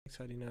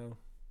Zou die nou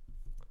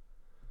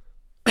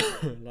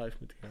live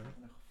moeten gaan?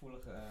 Een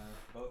gevoelige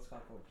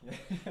boodschap op je,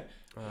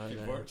 Ah, op je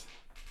nee. bord.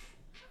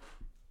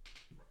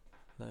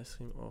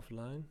 Livestream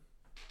offline.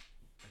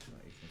 Ik zal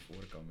even naar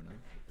voren komen dan.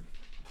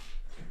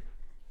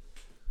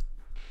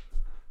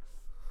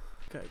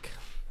 Kijk.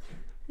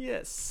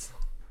 Yes.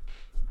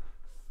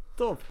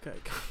 Top.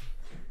 Kijk.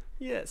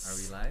 Yes. Are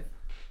we live?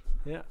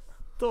 Ja.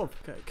 Top.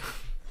 Kijk.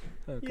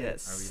 Okay.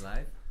 Yes. Are we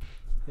live?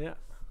 Ja.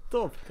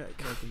 Top.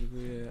 Kijk.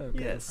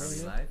 Okay. Yes. Are we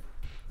live?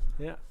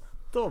 Ja.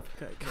 Top.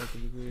 Kijk.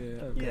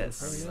 Okay.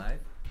 Yes. Are we live?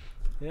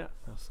 Ja.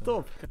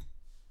 Top. Kijk.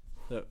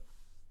 Zo.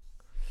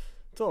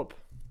 Top.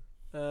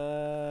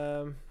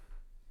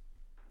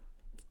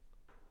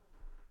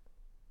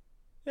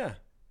 Yeah.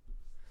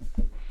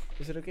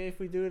 Is it okay if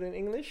we do it in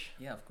English?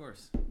 Yeah, of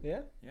course.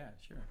 Yeah? Yeah,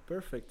 sure.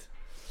 Perfect.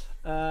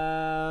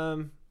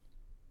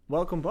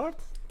 Welcome, Bart.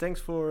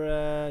 Thanks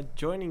for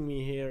joining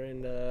me here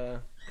in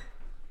the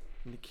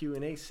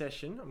Q&A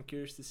session. I'm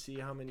curious to see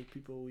how many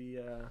people we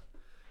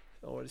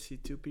already see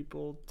 2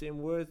 people.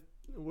 Tim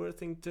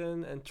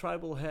Worthington and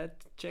Tribal Head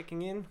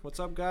checking in. What's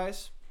up,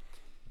 guys?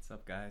 What's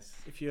up, guys?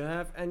 If you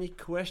have any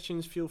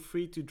questions, feel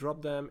free to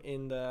drop them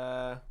in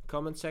the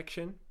comment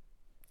section.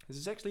 This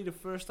is actually the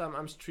first time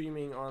I'm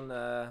streaming on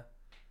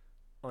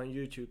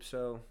YouTube,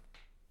 so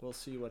we'll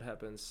see what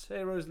happens.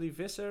 Hey, Rosalie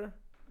Visser.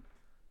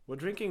 We're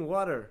drinking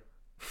water.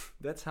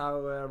 That's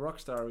how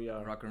rockstar we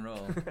are. Rock and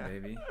roll,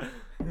 baby.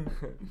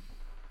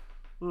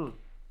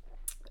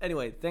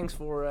 Anyway, thanks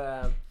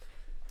for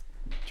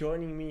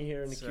joining me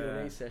here in the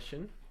Q&A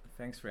session.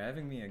 Thanks for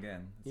having me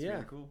again. It's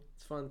really cool.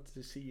 It's fun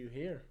to see you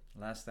here.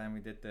 Last time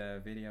we did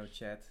the video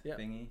chat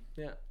thingy.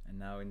 Yeah. And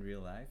now in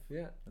real life.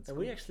 Yeah. That's and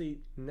cool. we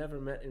actually never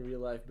met in real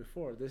life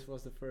before. This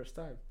was the first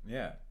time.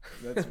 Yeah.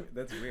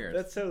 That's weird.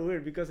 That's so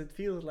weird because it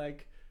feels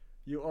like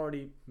you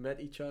already met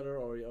each other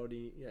or you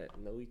already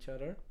know each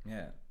other.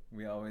 Yeah.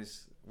 We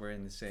always were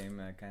in the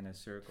same kind of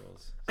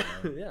circles.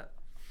 So Yeah.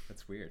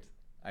 That's weird.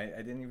 I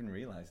didn't even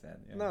realize that.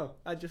 Yeah. No,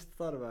 I just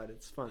thought about it.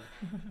 It's fun.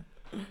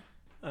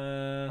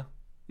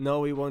 No,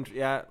 we won't.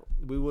 Yeah,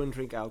 we won't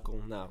drink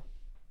alcohol now.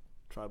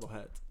 Tribal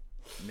Head.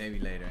 Maybe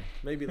later.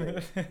 Maybe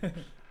later.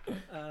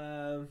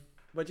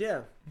 But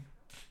yeah,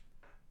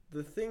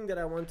 the thing that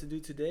I want to do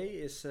today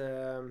is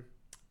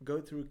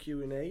go through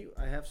Q&A.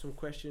 I have some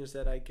questions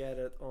that I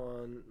gathered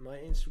on my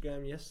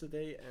Instagram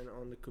yesterday and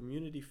on the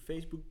community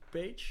Facebook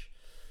page.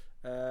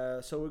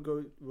 So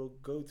we'll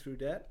go through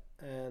that.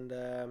 And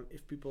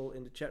if people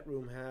in the chat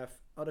room have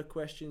other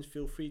questions,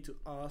 feel free to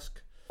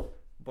ask.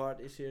 Bart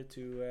is here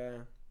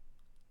to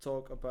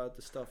talk about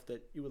the stuff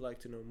that you would like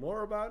to know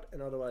more about,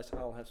 and otherwise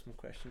I'll have some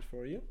questions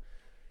for you.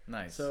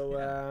 Nice.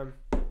 So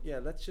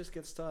let's just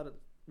get started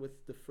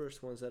with the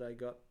first ones that I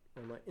got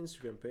on my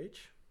Instagram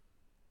page.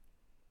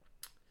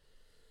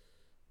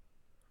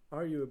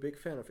 Are you a big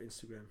fan of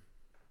Instagram?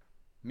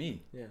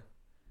 Me? Yeah.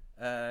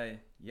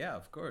 Yeah,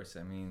 of course.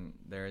 I mean,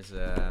 there's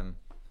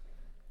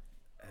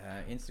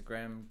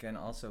Instagram can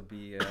also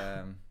be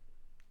a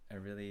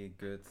really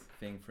good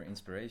thing for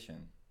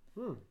inspiration.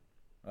 Well,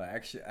 I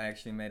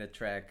actually made a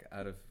track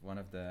out of one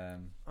of the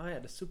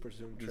the Super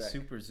Zoom track. The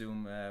Super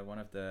Zoom, one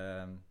of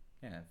the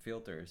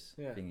filters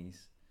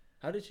thingies.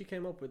 How did you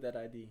came up with that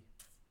idea?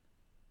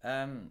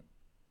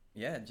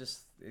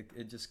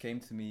 It just came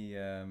to me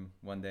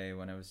one day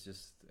when I was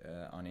just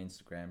on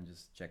Instagram,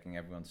 just checking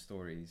everyone's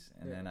stories,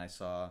 and then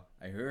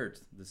I heard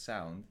the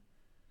sound.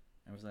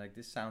 I was like,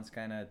 this sounds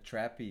kind of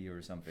trappy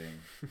or something,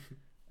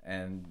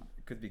 and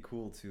it could be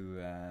cool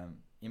to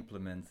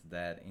implement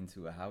that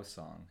into a house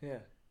song. Yeah.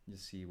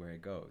 Just see where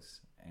it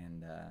goes,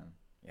 and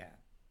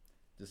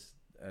just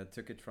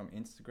took it from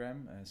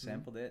Instagram,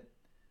 sampled it,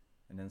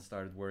 and then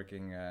started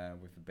working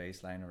with a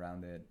bass line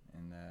around it.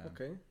 And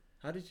okay,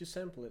 how did you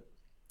sample it?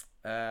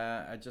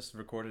 I just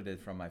recorded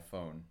it from my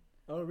phone.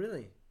 Oh,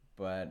 really?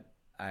 But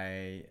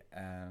I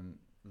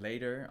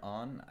later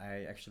on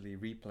I actually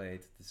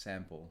replayed the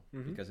sample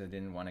because I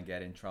didn't want to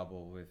get in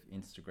trouble with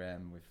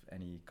Instagram with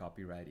any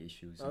copyright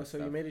issues. Oh, so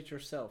you made it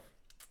yourself?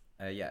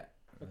 Yeah.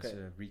 It was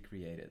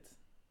recreated.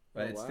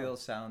 But it still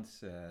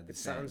sounds the same. It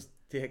sounds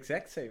the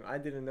exact same. I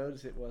didn't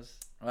notice it was.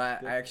 Well,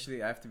 I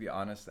have to be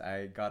honest.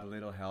 I got a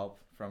little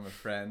help from a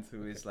friend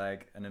who is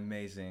like an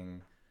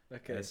amazing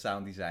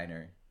sound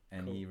designer,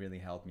 and he really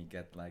helped me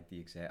get like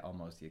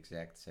almost the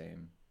exact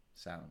same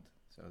sound.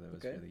 So that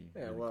was really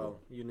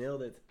cool. You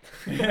nailed it.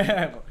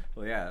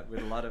 Well, yeah,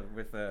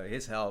 with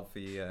his help,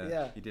 he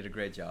did a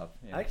great job.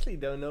 Yeah. I actually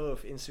don't know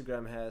if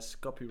Instagram has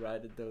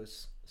copyrighted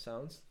those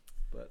sounds.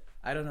 But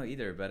I don't know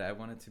either, but I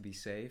wanted to be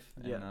safe.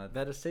 And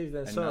better safe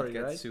than and sorry, not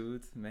get right?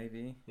 sued,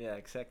 maybe. Yeah,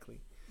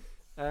 exactly.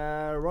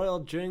 Royal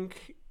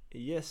Junk,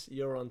 yes,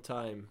 you're on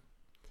time.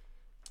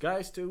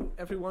 Guys, to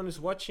everyone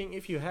who's watching,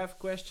 if you have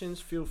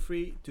questions, feel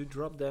free to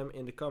drop them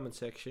in the comment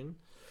section.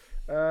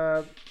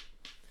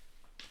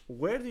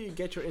 Where do you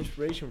get your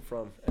inspiration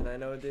from? And I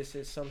know this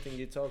is something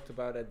you talked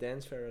about at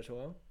Dance Fair as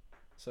well.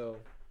 So,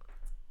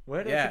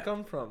 where did it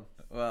come from?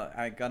 Well,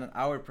 I got an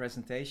hour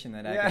presentation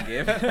that I can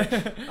give.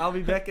 I'll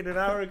be back in an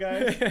hour,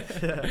 guys.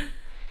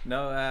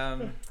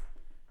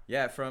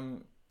 Yeah,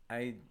 from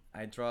I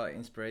draw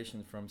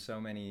inspiration from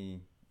so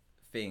many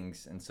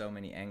things and so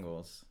many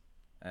angles.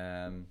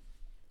 I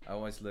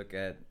always look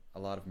at a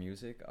lot of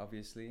music,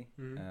 obviously,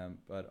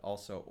 but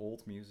also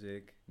old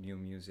music, new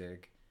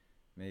music,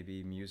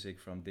 maybe music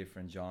from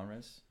different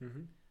genres.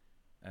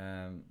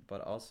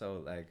 But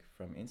also like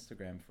from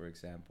Instagram, for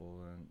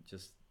example,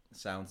 just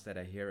sounds that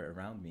I hear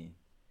around me.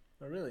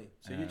 Oh, really?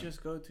 So you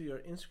just go to your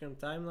Instagram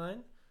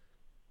timeline,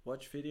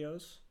 watch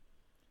videos?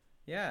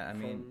 Yeah, I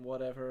mean, from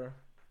whatever.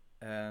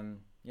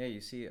 Yeah,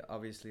 you see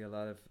obviously a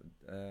lot of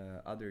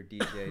other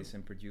DJs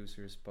and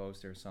producers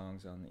post their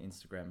songs on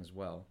Instagram as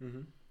well.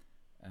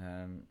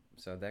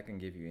 So that can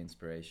give you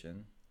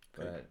inspiration,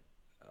 but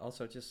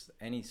also just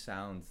any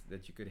sound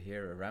that you could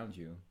hear around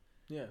you.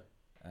 Yeah.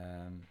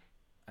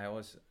 I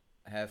always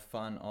have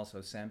fun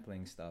also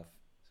sampling stuff.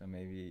 So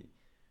maybe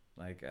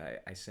like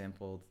I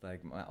sampled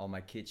like all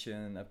my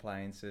kitchen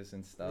appliances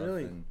and stuff.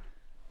 Really? And,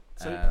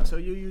 so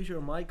you use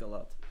your mic a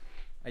lot?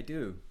 I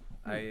do.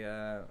 I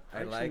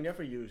actually like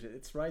never use it.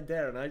 It's right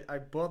there, and I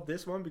bought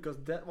this one because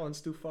that one's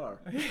too far.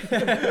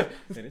 It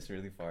is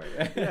really far.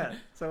 Yeah.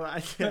 So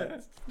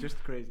it's just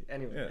crazy.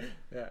 Anyway.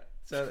 Yeah.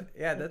 So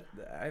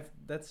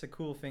that's a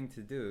cool thing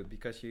to do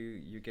because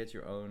you get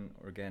your own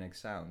organic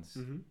sounds.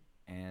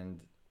 And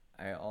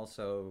I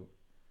also,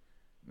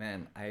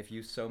 man, I've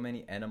used so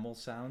many animal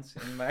sounds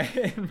in my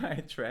in my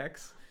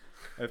tracks.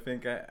 I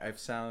think I've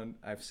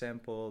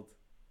sampled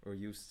or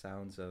used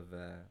sounds of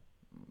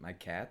my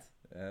cat.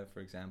 For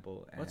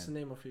example. What's the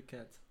name of your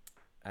cat?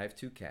 I have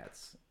 2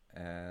 cats.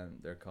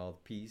 They're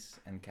called Peace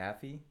and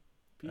Kathy.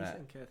 Peace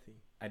and Kathy.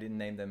 I didn't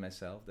name them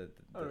myself.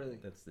 Really?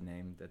 That's the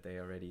name that they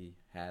already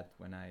had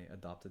when I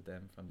adopted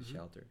them from the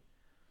shelter.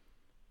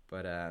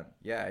 But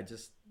yeah, I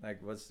just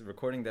like was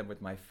recording them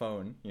with my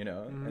phone,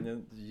 and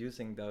then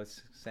using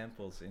those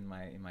samples in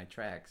my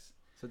tracks.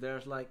 So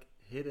there's like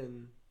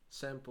hidden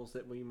samples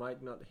that we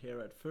might not hear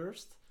at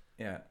first.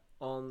 Yeah.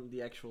 On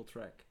the actual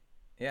track.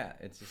 Yeah,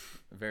 it's just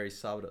very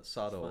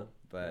subtle,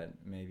 but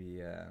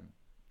maybe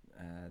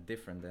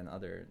different than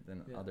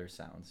other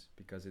sounds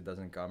because it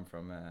doesn't come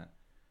from a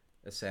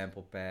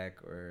sample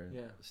pack or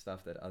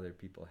stuff that other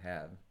people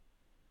have.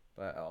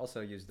 But I also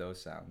use those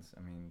sounds.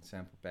 I mean,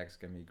 sample packs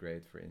can be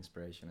great for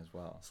inspiration as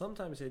well.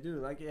 Sometimes they do.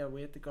 Like,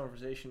 we had the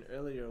conversation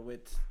earlier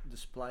with the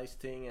splice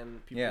thing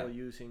and people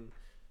using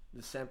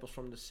the samples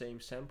from the same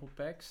sample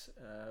packs,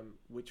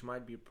 which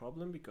might be a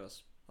problem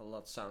because a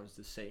lot sounds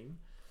the same.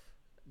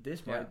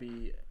 This might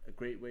be a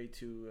great way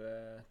to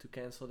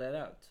cancel that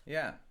out.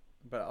 Yeah,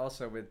 but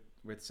also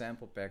with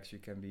sample packs, you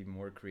can be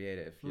more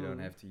creative. You don't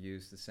have to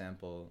use the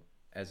sample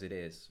as it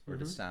is or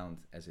the sound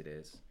as it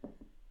is.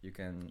 You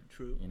can,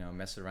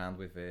 mess around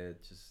with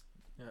it, just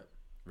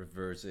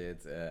reverse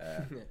it,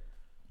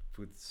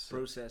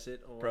 process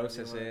it,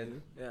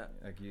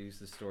 like use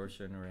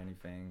distortion or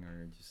anything,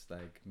 or just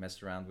like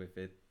mess around with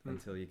it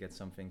until you get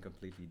something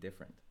completely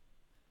different.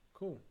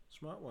 Cool,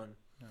 smart one.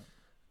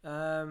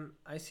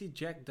 I see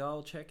Jack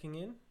Dahl checking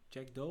in.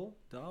 Jack Dahl,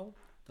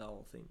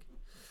 I think.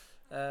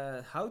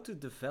 How to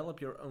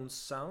develop your own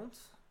sound,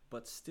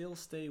 but still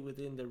stay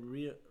within the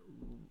real.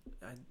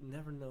 I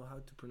never know how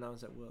to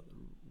pronounce that word.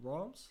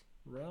 Realms.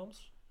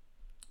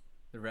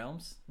 The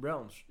realms.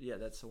 Realms. Yeah,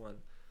 that's the one.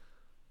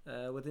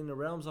 Within the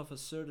realms of a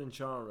certain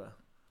genre,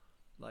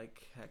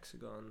 like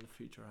hexagon,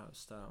 future house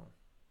style.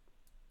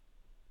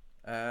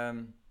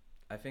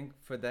 I think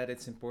for that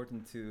it's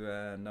important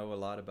to know a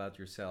lot about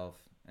yourself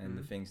and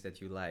the things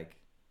that you like,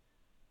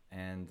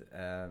 and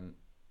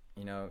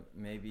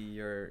maybe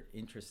you're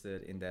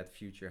interested in that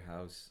future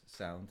house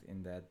sound,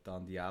 in that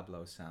Don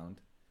Diablo sound,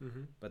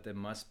 but there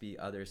must be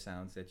other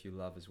sounds that you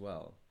love as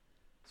well.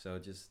 So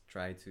just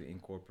try to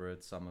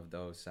incorporate some of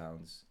those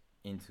sounds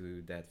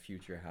into that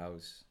future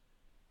house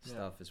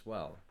stuff as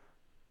well.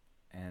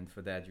 And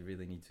for that you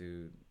really need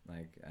to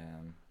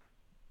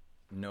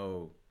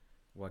know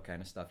what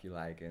kind of stuff you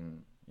like,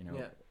 and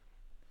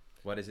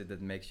what is it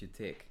that makes you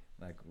tick.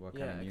 Like what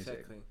kind of music?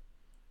 Exactly.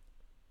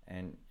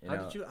 And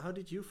how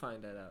did you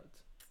find that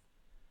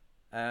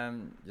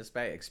out? Just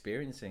by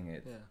experiencing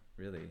it. Yeah.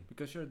 Really.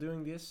 Because you're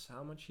doing this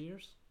how much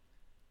years?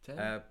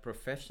 10?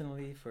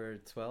 Professionally for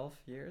 12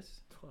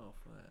 years. 12.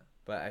 Yeah.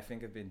 But I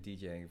think I've been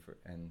DJing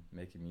and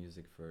making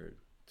music for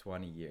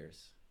 20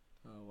 years.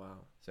 Oh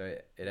wow. So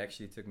it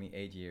actually took me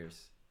 8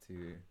 years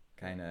to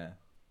kind of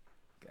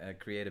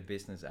create a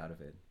business out of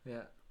it.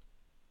 Yeah.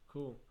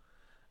 Cool.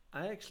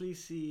 I actually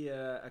see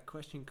a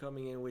question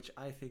coming in which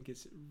I think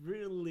is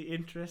really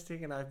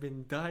interesting, and I've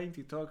been dying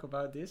to talk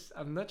about this.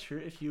 I'm not sure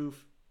if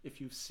you've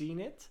seen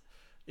it.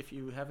 If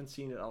you haven't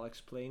seen it, I'll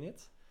explain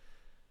it.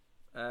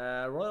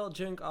 Royal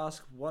Junk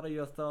asked, what are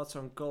your thoughts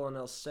on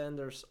Colonel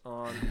Sanders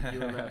on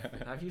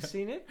UMF? Have you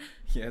seen it?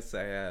 Yes,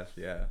 I have,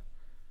 yeah.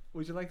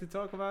 Would you like to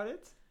talk about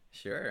it?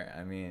 Sure,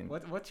 I mean...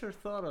 What's your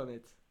thought on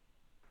it?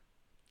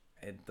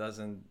 It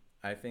doesn't...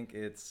 I think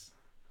it's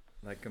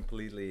like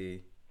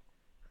completely...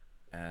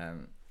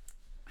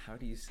 how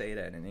do you say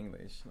that in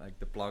English? Like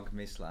the plank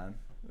mislaan,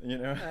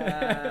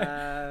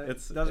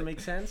 it doesn't make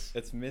sense.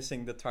 It's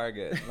missing the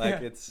target.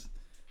 Like it's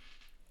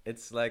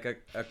it's like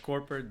a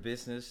corporate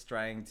business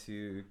trying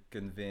to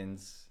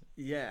convince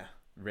Yeah.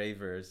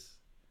 ravers.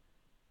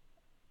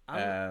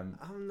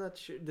 I'm not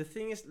sure. The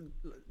thing is,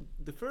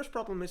 the first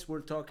problem is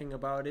we're talking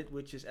about it,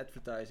 which is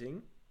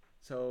advertising.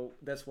 So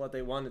that's what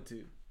they wanted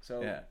to.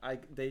 So Yeah.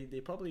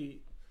 they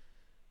probably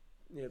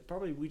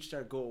reached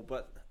their goal.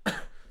 But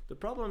the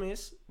problem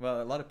is,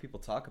 Well, a lot of people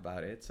talk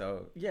about it,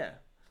 so yeah.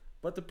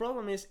 But the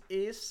problem is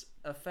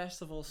a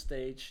festival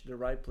stage the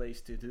right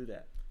place to do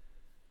that?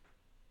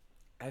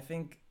 I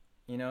think,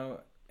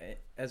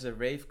 as a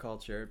rave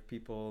culture,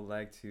 people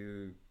like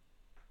to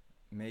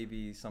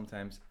maybe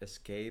sometimes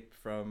escape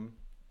from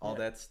all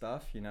that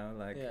stuff,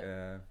 like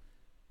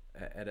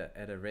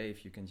at a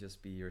rave you can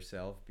just be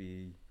yourself,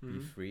 be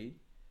free,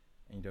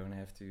 and you don't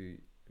have to,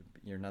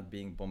 you're not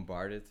being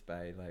bombarded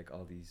by like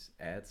all these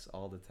ads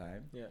all the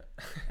time. Yeah.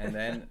 And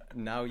then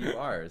now you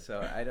are.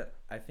 So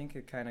I think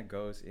it kind of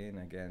goes in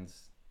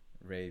against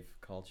rave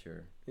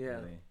culture. Yeah.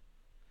 Really.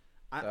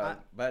 I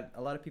But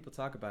a lot of people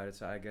talk about it,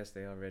 so I guess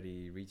they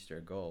already reached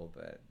their goal.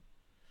 But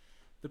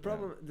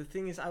the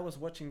thing is, I was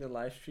watching the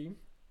live stream,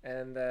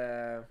 and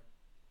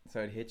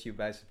so it hit you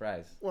by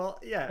surprise. well,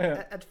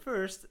 yeah. At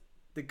first,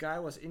 the guy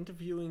was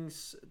interviewing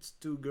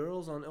two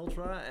girls on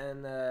Ultra,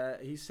 and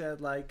he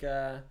said like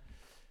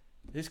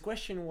his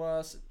question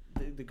was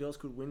the girls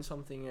could win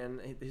something,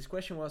 and his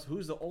question was,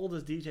 who's the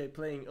oldest DJ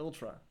playing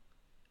Ultra?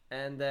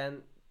 And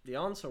then the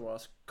answer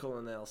was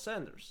Colonel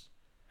Sanders,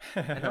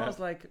 and I was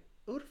like,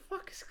 who the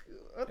fuck is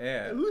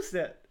who's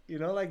that?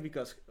 Like,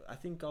 because I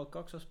think Carl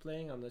Cox was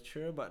playing, I'm not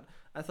sure, but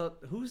I thought,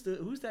 who's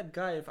that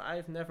guy if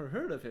I've never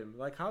heard of him?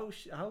 Like, how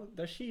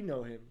does she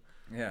know him?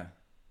 Yeah.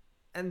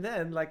 And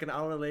then like an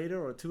hour later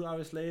or 2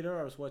 hours later,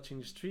 I was watching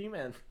the stream,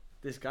 and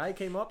this guy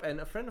came up, and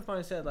a friend of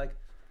mine said like,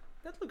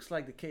 that looks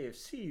like the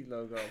KFC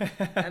logo.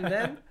 And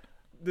then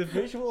the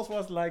visuals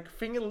was like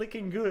finger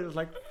licking good. It was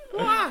like,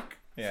 fuck!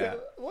 Yeah.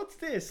 So, what's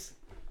this?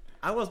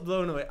 I was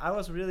blown away.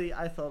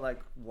 I thought like,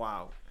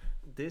 wow,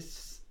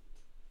 this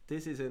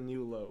is a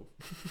new low.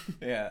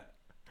 Yeah.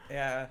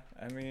 Yeah,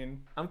 I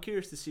mean, I'm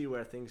curious to see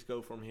where things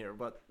go from here,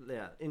 but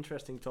yeah,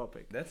 interesting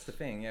topic. that's the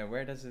thing. Yeah,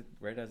 where does it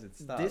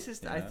stop? This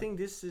is, I think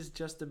this is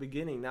just the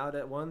beginning. Now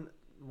that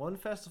one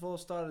festival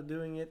started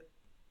doing it,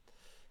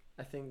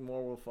 I think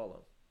more will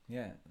follow.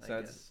 Yeah,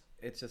 so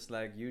it's just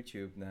like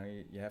YouTube now.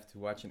 You have to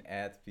watch an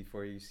ad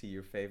before you see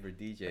your favorite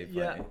DJ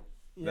play.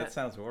 Yeah. That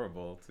sounds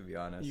horrible, to be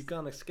honest. You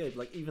can't escape.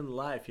 Like, even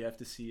live, you have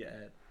to see an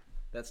ad.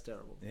 That's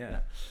terrible. Yeah.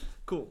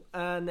 Cool.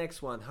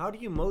 Next one. How do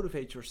you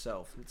motivate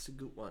yourself? It's a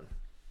good one.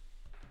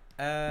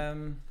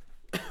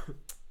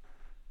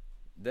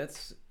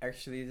 That's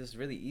actually just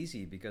really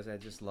easy because I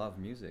just love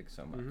music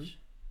so much.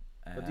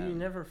 But do you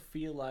never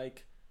feel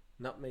like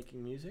not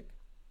making music?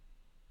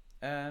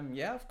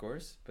 Yeah, of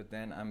course. But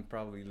then I'm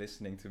probably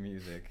listening to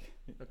music.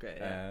 Okay.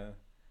 Yeah.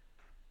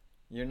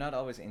 You're not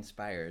always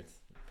inspired,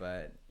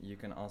 but you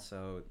can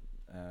also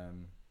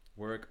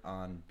work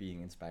on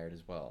being inspired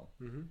as well.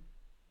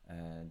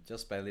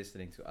 Just by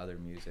listening to other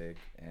music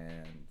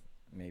and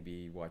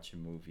maybe watch a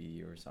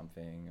movie or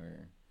something,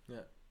 or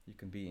you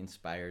can be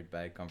inspired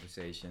by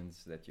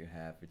conversations that you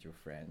have with your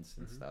friends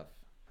and stuff,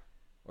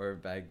 or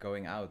by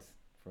going out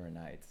for a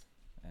night.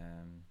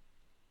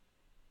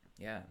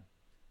 Yeah,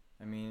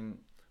 I mean,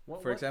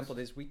 for example,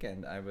 this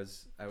weekend I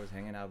was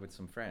hanging out with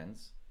some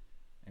friends,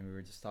 and we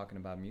were just talking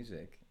about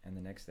music. And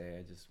the next day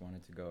I just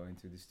wanted to go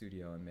into the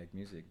studio and make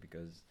music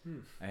because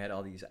I had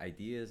all these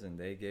ideas, and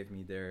they gave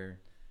me their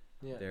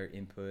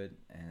input,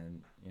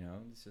 and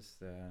it's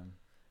just.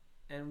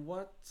 And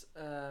what,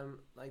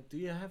 like, do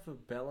you have a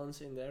balance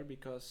in there?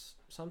 Because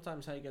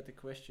sometimes I get the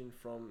question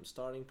from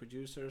starting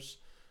producers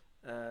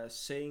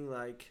saying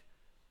like,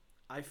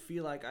 I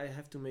feel like I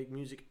have to make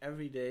music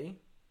every day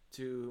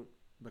to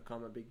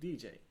become a big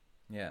DJ.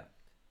 Yeah.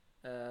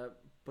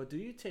 But do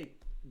you take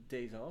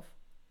days off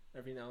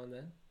every now and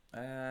then?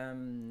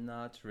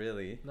 Not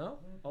really. No?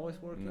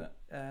 Always working?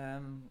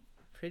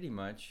 Pretty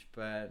much,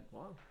 but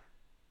wow.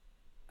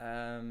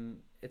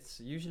 It's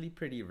usually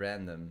pretty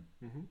random.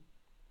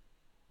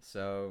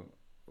 So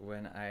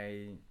when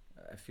I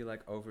feel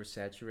like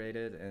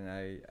oversaturated and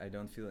I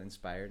don't feel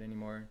inspired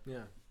anymore,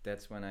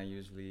 that's when I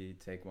usually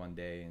take one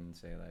day and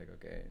say like,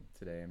 okay,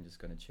 today I'm just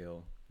gonna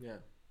chill,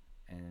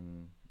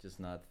 and just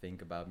not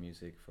think about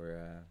music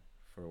for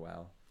a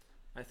while.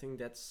 I think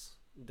that's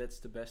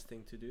the best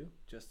thing to do.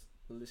 Just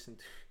listen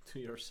to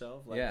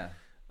yourself. Like,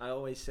 I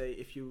always say,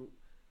 if you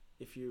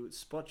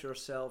spot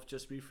yourself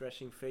just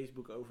refreshing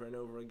Facebook over and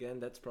over again,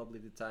 that's probably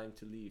the time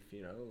to leave.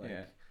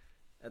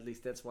 At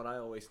least that's what I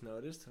always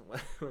noticed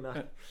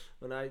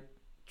when I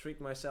trick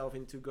myself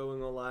into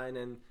going online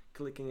and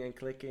clicking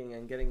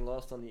and getting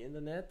lost on the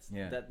internet.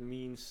 That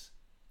means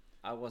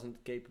I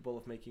wasn't capable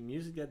of making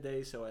music that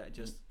day, so I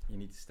just... You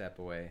need to step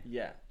away.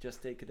 Yeah,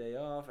 just take a day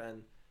off,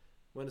 and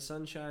when the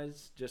sun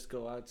shines, just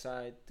go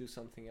outside, do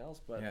something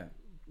else, but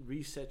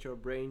reset your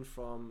brain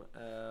from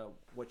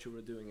what you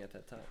were doing at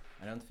that time.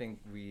 I don't think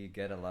we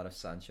get a lot of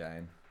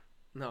sunshine.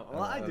 No,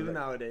 well, I do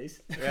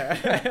nowadays.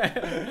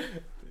 Yeah.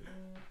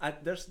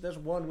 There's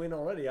one win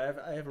already. I have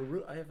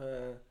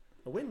a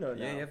a window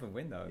now. Yeah, you have a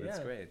window. That's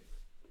Yeah. great.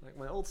 Like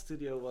my old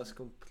studio was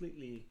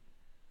completely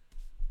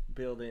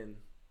built in,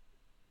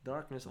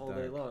 darkness all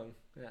day Dark. long.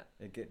 Yeah.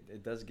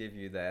 It does give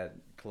you that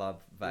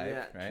club vibe,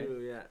 Yeah, right?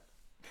 true. Yeah.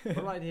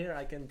 But right here,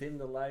 I can dim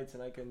the lights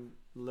and I can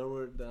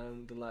lower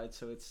down the lights,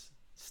 so it's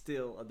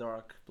still a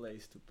dark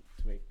place to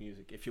make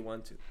music if you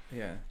want to.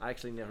 Yeah. I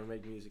actually never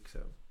make music, so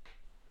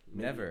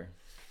maybe- Never.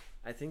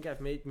 I think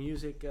I've made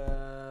music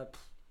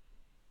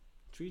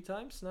 3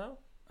 times now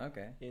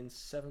Okay. in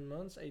 7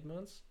 months, 8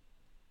 months,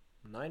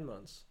 9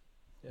 months.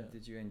 Yeah.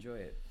 Did you enjoy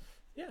it?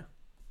 Yeah.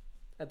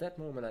 At that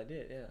moment, I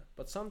did. Yeah.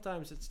 But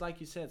sometimes it's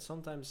like you said.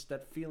 Sometimes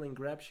that feeling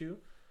grabs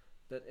you,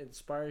 that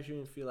inspires you,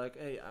 and feel like,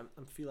 hey,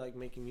 I feel like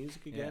making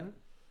music again.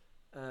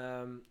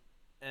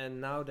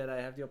 And now that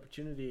I have the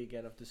opportunity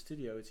again of the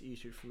studio, it's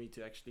easier for me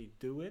to actually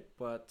do it.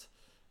 But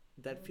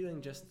that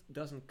feeling just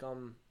doesn't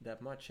come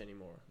that much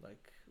anymore.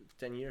 Like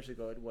 10 years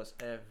ago, it was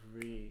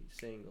every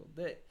single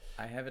day.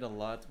 I have it a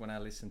lot when I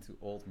listen to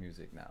old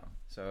music now.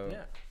 So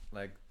Yeah.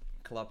 like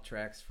club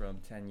tracks from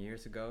 10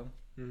 years ago.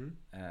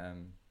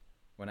 Mm-hmm.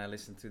 When I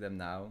listen to them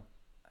now,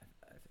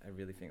 I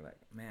really think like,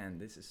 man,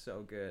 this is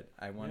so good.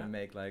 I want to Yeah.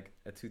 make like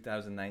a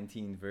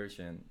 2019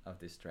 version of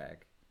this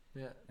track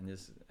Yeah. and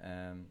just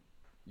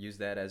use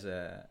that as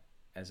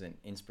an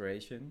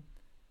inspiration,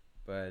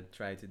 but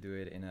try to do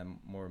it in a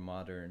more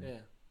modern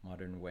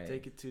way.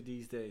 Take it to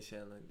these days,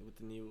 yeah, like with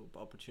the new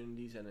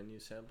opportunities and the new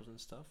samples and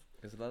stuff.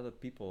 Because a lot of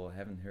people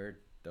haven't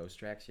heard those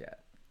tracks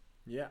yet.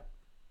 Yeah.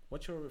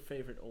 What's your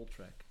favorite old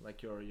track?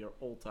 Like your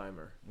old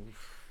timer?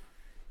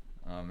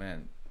 Oh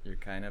man, you're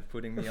kind of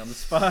putting me on the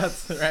spot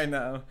right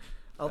now.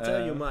 I'll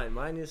tell you mine.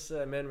 Mine is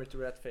Man with the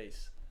Red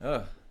Face.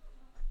 Oh,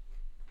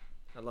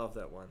 I love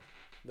that one.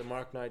 The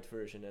Mark Knight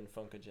version and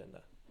Funk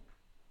Agenda.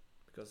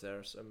 Because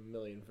there's a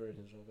million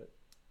versions of it.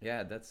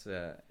 yeah, that's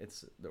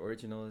it's the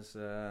original is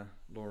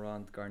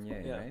Laurent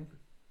Garnier, Yeah. right?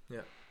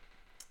 Yeah.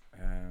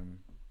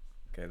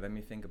 Okay, let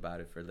me think about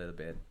it for a little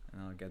bit,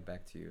 and I'll get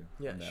back to you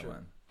Yeah, on that sure.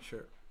 one.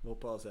 Sure. We'll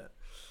pause that.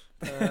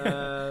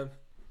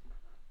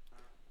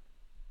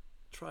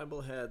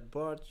 Tribal Head.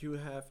 Bart, you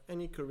have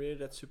any career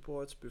that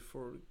supports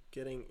before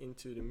getting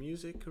into the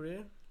music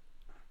career?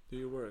 Do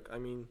you work? I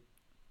mean,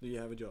 do you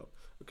have a job?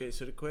 Okay,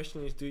 so the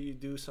question is, do you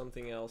do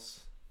something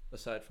else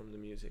aside from the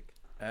music?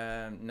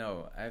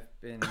 No, I've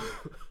been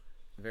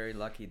very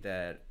lucky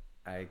that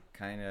I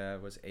kind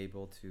of was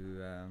able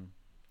to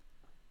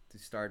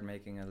start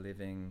making a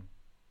living.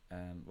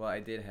 Well, I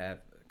did have,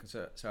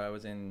 so I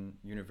was in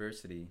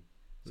university,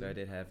 so I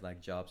did have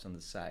like jobs on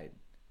the side.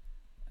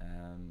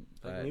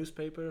 Like but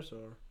newspapers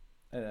or?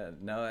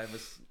 no, I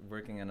was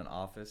working in an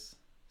office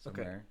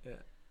somewhere. Okay,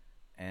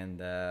 yeah.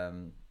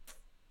 And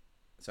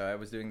so I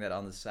was doing that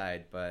on the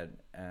side, but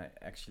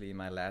actually in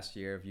my last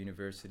year of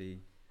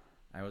university,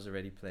 I was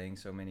already playing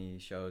so many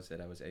shows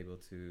that I was able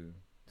to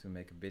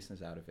make a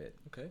business out of it.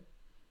 Okay.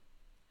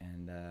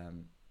 And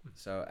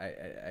so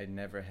I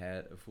never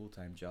had a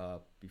full-time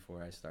job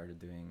before I started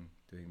doing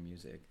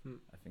music.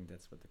 I think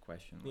that's what the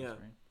question was, right?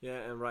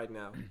 Yeah, and right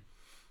now.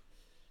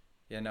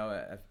 Yeah, no,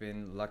 I've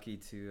been lucky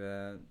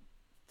to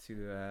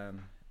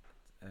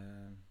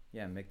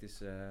make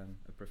this a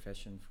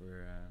profession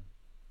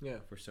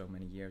for so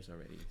many years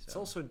already. So. It's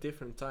also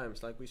different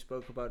times, like we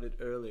spoke about it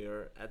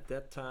earlier. At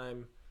that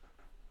time,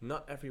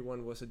 not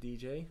everyone was a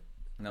DJ.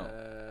 No.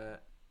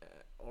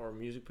 Or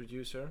music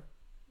producer.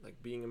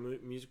 Like being a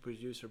music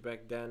producer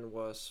back then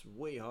was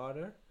way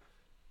harder.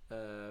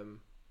 And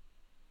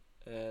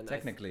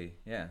technically,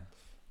 yeah.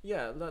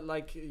 Yeah,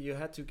 like you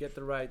had to get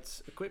the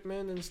right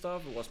equipment and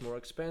stuff. It was more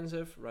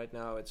expensive. Right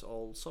now it's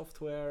all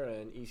software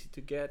and easy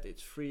to get.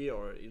 It's free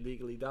or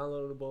illegally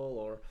downloadable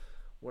or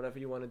whatever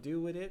you want to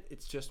do with it.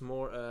 It's just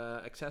more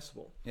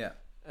accessible. Yeah.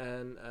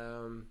 And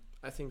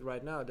I think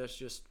right now there's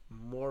just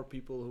more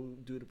people who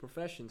do the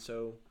profession.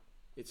 So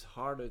it's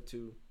harder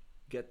to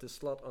get the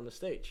slot on the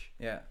stage.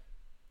 Yeah.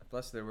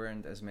 Plus there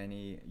weren't as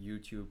many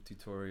YouTube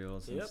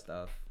tutorials and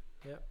stuff.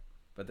 Yeah.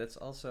 But that's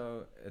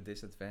also a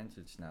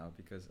disadvantage now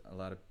because a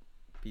lot of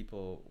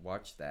people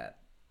watch that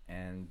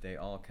and they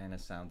all kind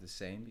of sound the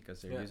same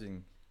because they're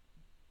using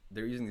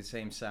the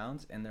same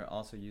sounds and they're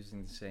also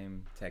using the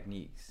same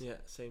techniques. Yeah,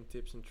 same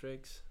tips and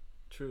tricks.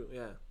 True,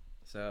 yeah.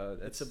 So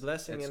that's it's a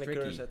blessing and a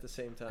curse at the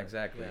same time.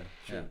 Exactly. Yeah,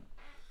 true.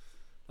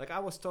 Like I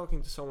was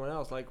talking to someone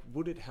else, like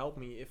would it help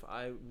me if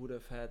I would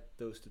have had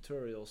those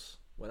tutorials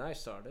when I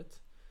started?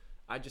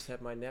 I just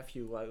had my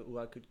nephew who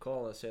I could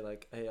call and say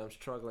like, hey, I'm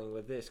struggling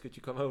with this. Could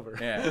you come over?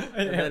 Yeah.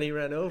 And then he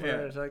ran over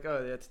and it's like,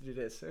 oh, you have to do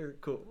this.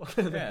 Cool.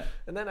 Yeah.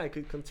 And then I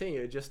could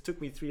continue. It just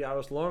took me 3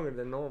 hours longer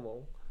than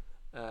normal.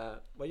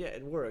 But yeah,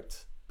 it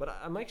worked. But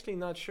I'm actually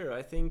not sure.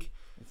 I think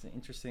it's an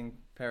interesting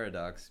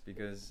paradox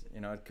because,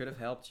 you know, it could have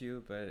helped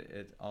you, but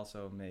it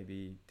also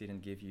maybe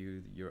didn't give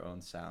you your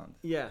own sound.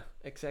 Yeah,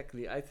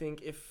 exactly. I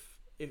think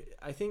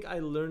I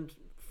learned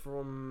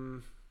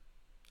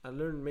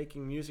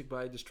making music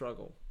by the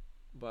struggle.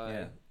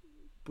 By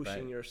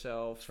pushing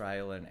yourself,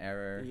 trial and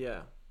error,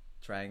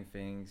 trying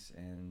things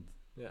and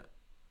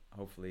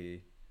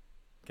hopefully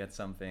get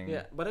something,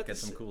 get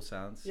some cool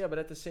sounds. Yeah, but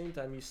at the same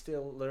time, you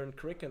still learn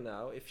curriculum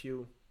now. If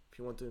you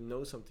want to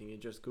know something, you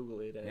just Google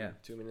it, and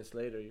 2 minutes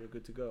later, you're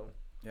good to go.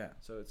 Yeah.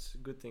 So it's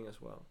a good thing as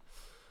well.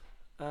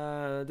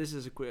 This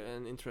is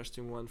an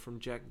interesting one from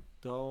Jack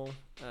Dahl.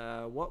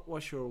 What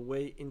was your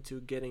way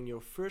into getting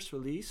your first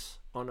release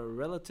on a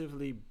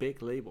relatively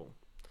big label?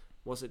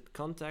 Was it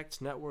contacts,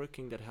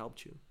 networking that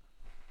helped you?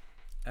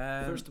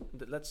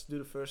 Let's do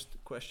the first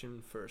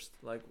question first.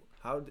 Like,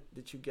 how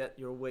did you get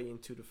your way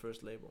into the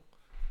first label?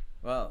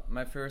 Well,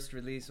 my first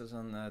release was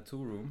on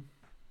Tool Room,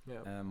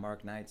 Yeah.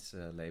 Mark Knight's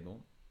label,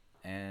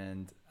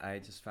 and I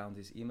just found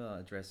his email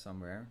address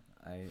somewhere.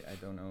 I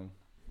don't know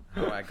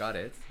how I got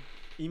it.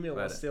 Email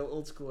was still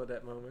old school at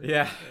that moment.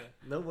 Yeah.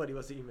 Nobody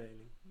was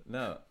emailing.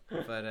 No,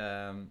 but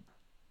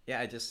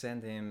I just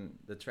sent him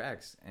the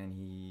tracks, and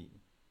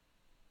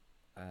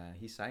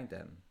he signed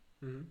them.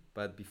 Mm-hmm.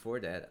 But before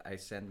that, I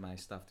sent my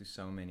stuff to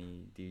so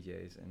many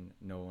DJs, and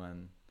no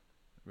one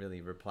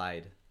really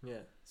replied.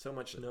 Yeah, so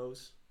much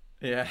no's.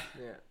 Yeah.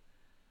 Yeah.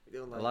 We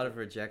don't like a lot of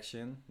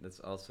rejection. That's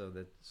also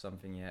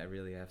something I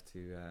really have to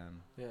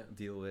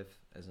deal with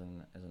as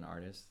an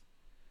artist.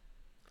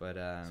 But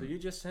so you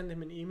just sent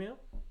him an email?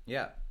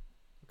 Yeah.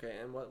 Okay,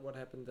 and what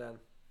happened then?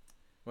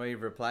 Well, he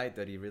replied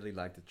that he really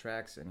liked the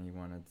tracks and he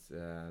wanted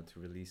to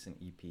release an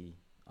EP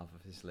off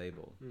of his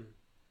label. Mm.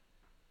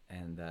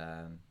 And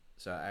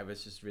so I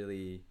was just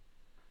really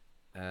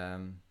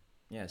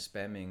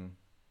spamming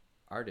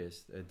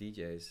artists,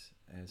 DJs,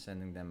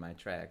 sending them my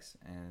tracks,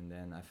 and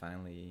then I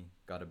finally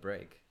got a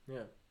break.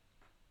 Yeah.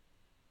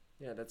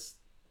 Yeah,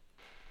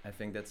 I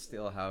think that's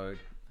still how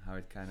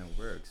it kind of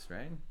works,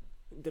 right?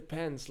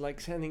 Depends. Like,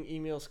 sending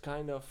emails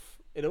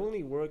it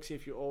only works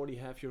if you already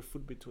have your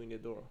foot between the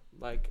door.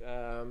 Like,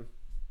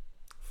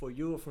 for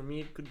you or for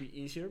me, it could be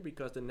easier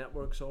because the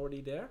network's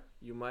already there.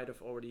 You might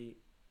have already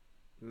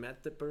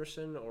met the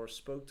person or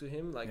spoke to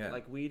him,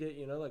 like we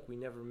did, like we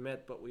never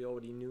met, but we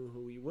already knew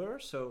who we were.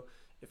 So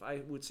if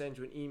I would send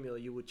you an email,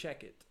 you would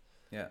check it.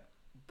 Yeah.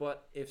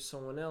 But if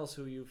someone else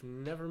who you've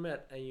never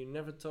met and you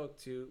never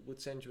talked to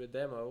would send you a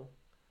demo,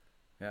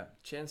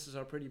 chances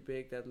are pretty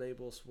big that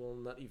labels will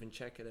not even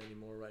check it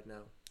anymore right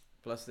now.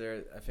 Plus,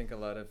 I think a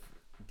lot of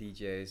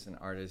DJs and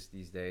artists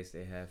these days,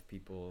 they have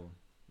people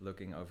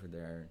looking over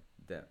their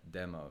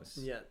demos.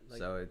 Yeah.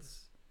 So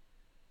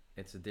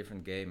it's a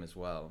different game as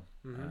well.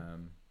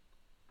 Mm-hmm.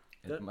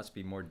 It must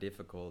be more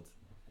difficult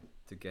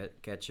to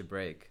catch a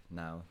break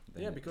now.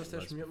 Because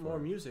there's more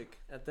music.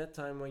 At that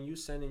time, when you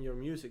sent in your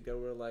music, there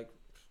were like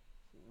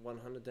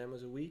 100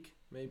 demos a week,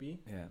 maybe.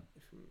 Yeah.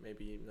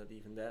 Maybe not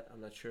even that.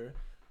 I'm not sure.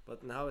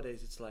 But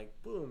nowadays, it's like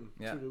boom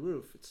through the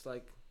roof. It's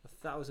like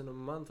 1,000 a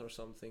month or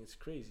something. It's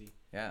crazy.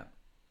 Yeah.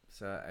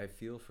 So I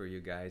feel for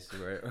you guys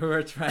who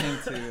are trying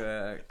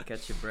to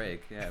catch a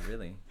break. Yeah,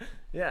 really.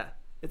 Yeah.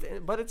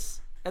 But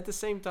it's at the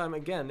same time,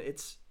 again,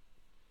 it's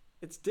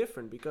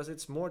different because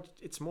it's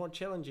more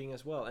challenging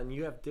as well, and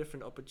you have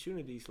different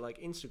opportunities like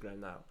Instagram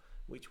now,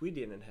 which we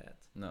didn't have.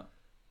 No.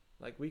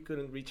 Like, we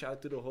couldn't reach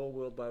out to the whole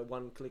world by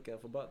one click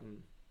of a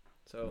button.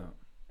 So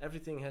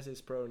everything has its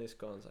pros and its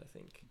cons, I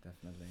think.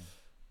 Definitely.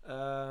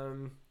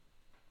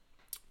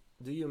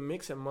 Do you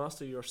mix and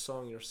master your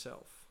song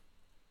yourself?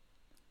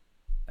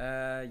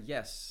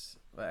 Yes.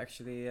 Well,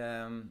 actually,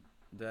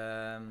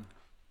 the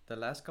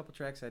last couple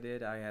tracks I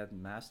did, I had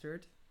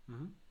mastered.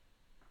 Mm-hmm.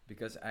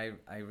 Because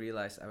I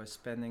realized I was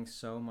spending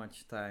so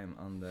much time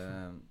on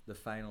the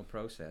final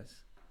process.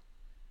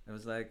 It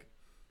was like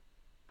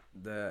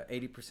the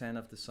 80%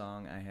 of the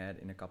song I had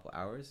in a couple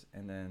hours,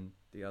 and then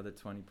the other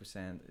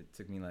 20%, it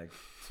took me like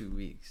 2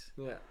 weeks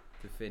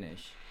to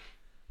finish.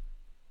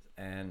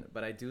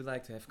 But I do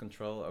like to have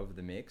control over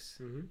the mix,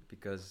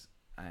 because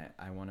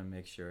I want to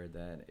make sure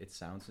that it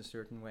sounds a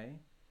certain way.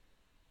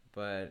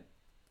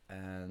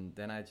 And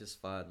then I just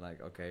thought,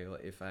 like, okay, well,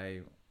 if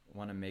I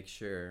want to make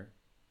sure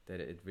that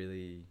it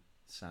really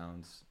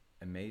sounds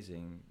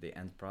amazing, the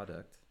end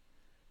product,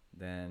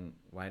 then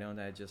why don't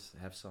I just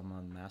have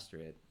someone master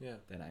it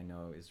that I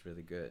know is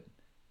really good?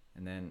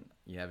 And then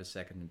you have a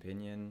second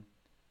opinion,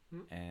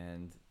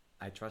 and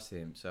I trust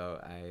him, so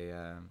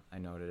I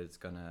know that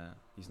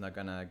he's not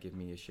gonna give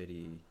me a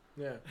shitty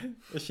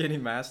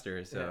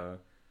master. So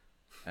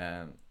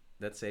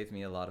that saved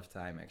me a lot of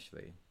time,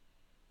 actually.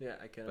 Yeah,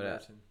 I can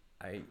imagine.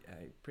 I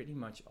pretty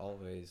much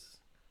always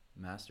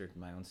mastered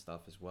my own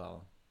stuff as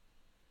well,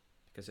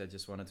 because I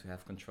just wanted to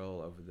have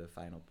control over the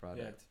final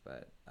product.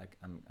 But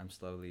I'm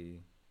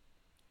slowly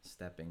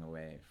stepping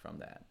away from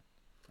that.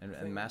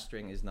 And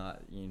mastering is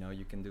not,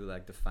 you can do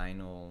like the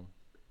final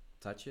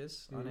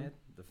touches on it,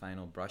 the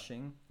final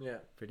brushing,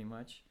 pretty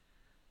much.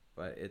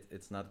 But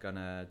it's not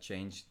gonna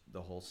change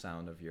the whole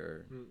sound of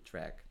your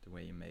track, the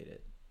way you made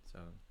it. So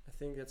I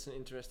think that's an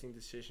interesting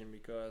decision,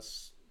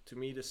 because to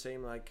me, the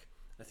same, like,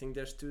 I think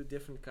there's two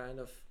different kind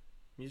of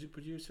music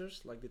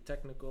producers, like the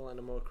technical and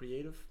the more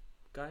creative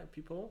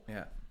people.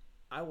 Yeah.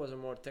 I was a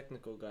more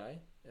technical guy,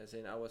 as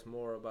in I was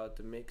more about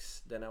the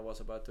mix than I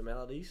was about the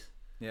melodies.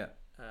 Yeah.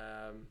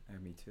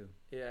 Me too.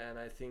 Yeah, and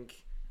I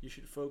think you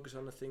should focus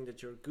on the thing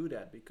that you're good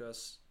at,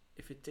 because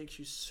if it takes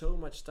you so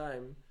much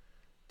time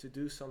to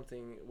do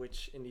something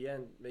which in the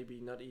end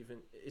maybe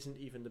isn't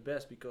even the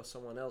best because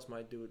someone else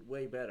might do it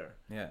way better.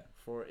 Yeah.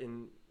 For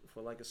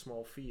like a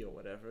small fee or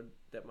whatever,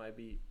 that might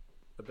be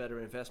a better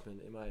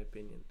investment in my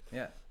opinion.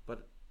 Yeah.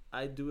 But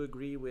I do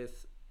agree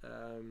with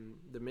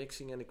the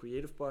mixing and the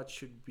creative part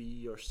should be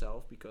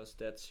yourself because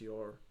that's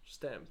your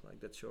stamp, like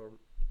that's your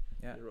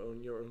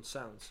own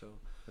sound. So,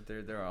 but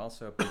there are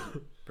also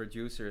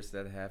producers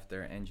that have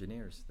their own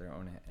engineers,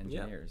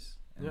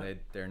 and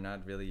they're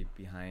not really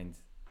behind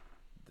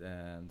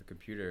the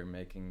computer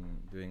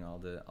doing all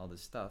the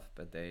stuff,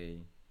 but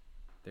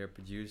they're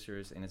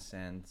producers in a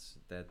sense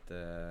that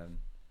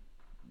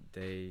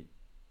they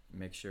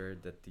make sure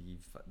that the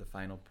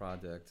final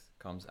product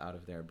comes out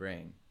of their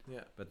brain.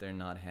 Yeah. But they're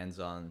not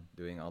hands-on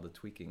doing all the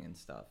tweaking and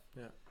stuff.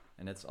 Yeah.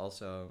 And that's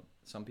also,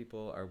 some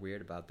people are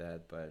weird about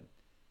that, but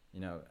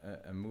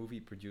a movie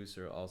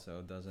producer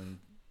also does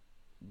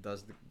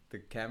the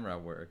camera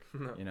work.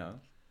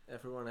 No.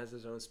 Everyone has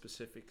his own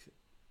specific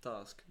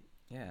task.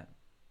 Yeah.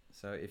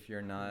 So if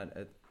you're not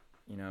a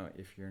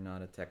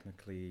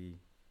technically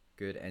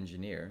good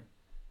engineer,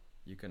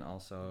 you can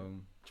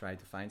also try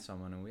to find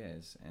someone who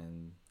is.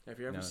 And have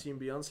you ever seen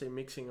Beyonce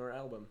mixing her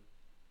album?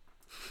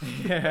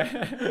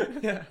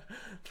 Yeah,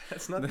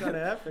 that's not gonna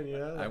happen,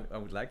 I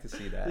would like to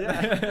see that.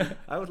 Yeah,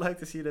 I would like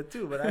to see that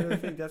too, but I don't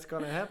think that's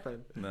gonna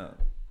happen. No.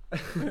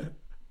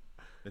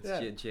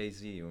 It's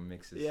Jay-Z who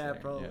mixes. Yeah,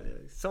 probably.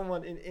 Yeah.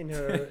 Someone in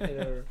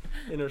her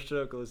inner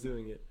circle is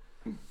doing it.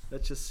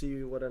 Let's just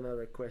see what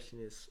another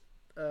question is.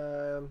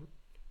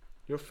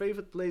 Your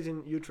favorite place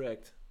in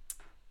Utrecht?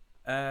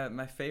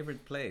 My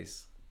favorite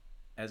place.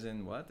 As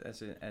in what?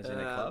 As in a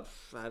club?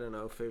 I don't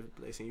know. Favorite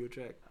place in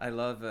Utrecht? I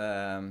love...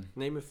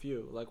 Name a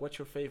few. Like, what's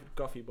your favorite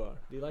coffee bar?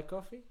 Do you like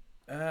coffee?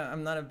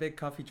 I'm not a big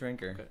coffee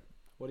drinker. Okay.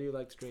 What do you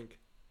like to drink?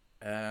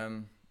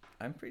 I'm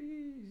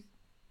pretty...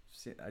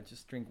 I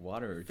just drink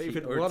water.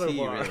 Favorite tea, water tea,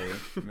 bar. Really.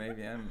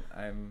 Maybe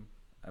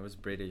I was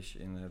British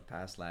in a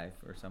past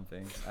life or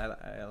something.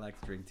 I like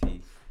to drink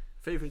tea.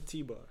 Favorite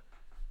tea bar?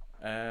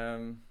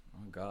 Oh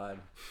God.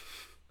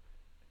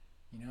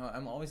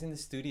 I'm always in the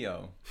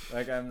studio.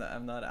 Like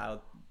I'm not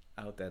out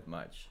that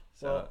much.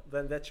 So well,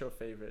 then that's your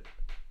favorite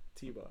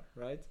tea bar,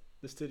 right?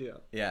 The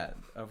studio. Yeah,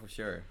 for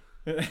sure.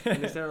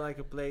 And is there like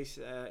a place?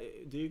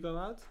 Do you go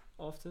out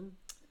often?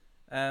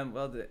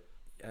 Well,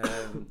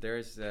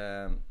 there's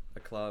a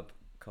club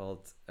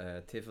called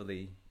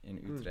Tivoli in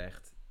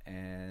Utrecht,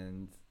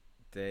 and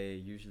they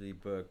usually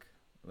book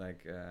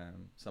like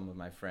some of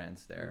my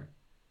friends there.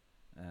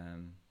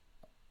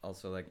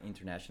 Also like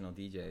international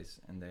DJs,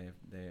 and they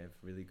have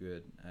really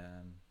good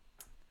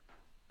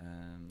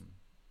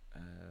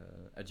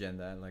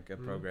agenda, like a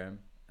program.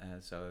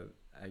 So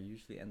I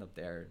usually end up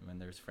there when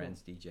there's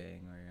friends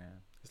DJing or.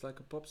 It's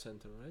like a pop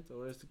center, right?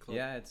 Or is the club?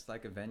 Yeah, it's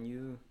like a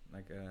venue,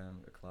 like a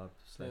club.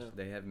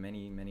 They have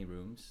many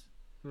rooms.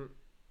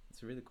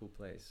 It's a really cool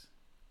place.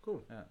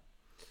 Cool. Yeah.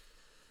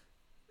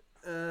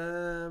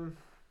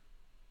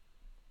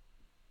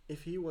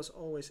 If he was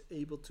always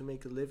able to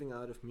make a living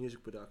out of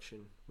music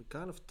production, we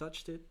kind of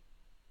touched that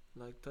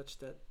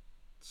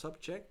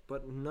subject,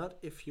 but not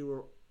if you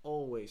were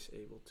always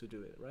able to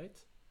do it,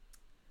 right?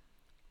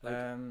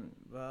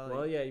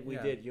 Like, we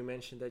did. You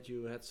mentioned that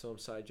you had some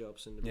side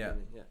jobs in the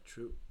beginning. Yeah,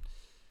 true.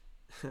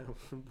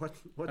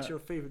 What's your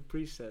favorite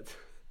preset?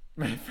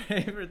 My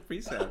favorite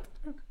preset?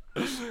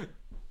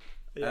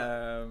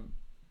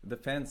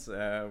 Depends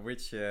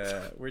which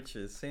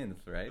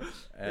synth, right?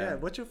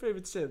 What's your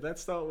favorite synth?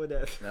 Let's start with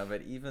that. No,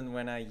 but even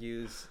when I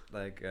use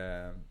like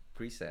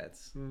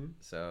presets,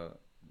 so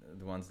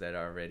the ones that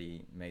are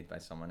already made by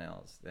someone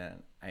else,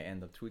 then I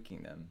end up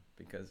tweaking them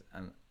because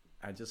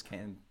I just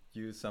can't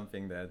use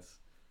something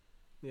that's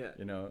you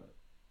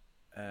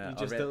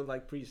just don't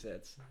like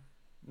presets.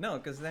 No,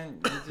 because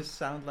then you just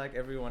sound like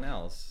everyone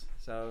else.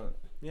 So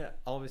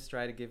always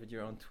try to give it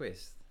your own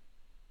twist.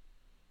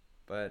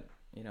 But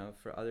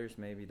for others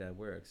maybe that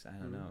works. I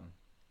don't know.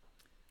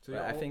 So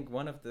I think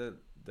one of the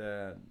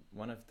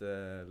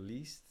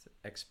least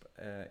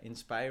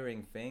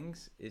inspiring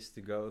things is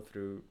to go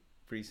through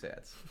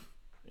presets.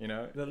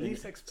 The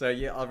least so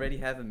you already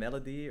have a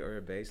melody or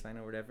a bass line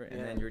or whatever,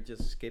 and then you're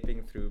just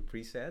skipping through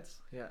presets.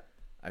 Yeah.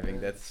 I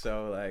think that's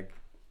so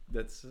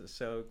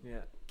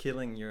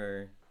killing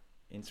your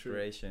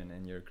inspiration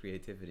and your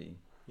creativity.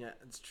 Yeah,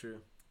 it's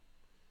true.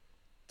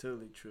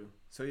 Totally true.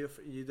 So you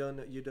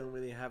don't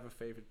really have a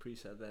favorite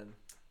preset then?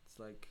 It's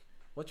like,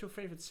 what's your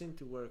favorite synth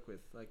to work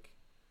with? Like,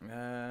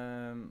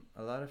 a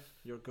lot of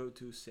your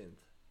go-to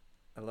synth.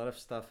 A lot of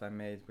stuff I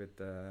made with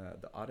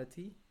the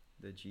Oddity,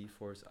 the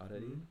G-Force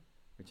Oddity,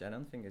 which I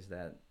don't think is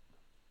that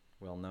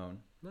well known.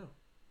 No.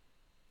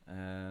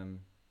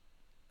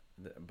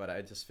 But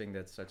I just think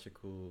that's such a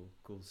cool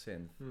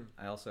synth.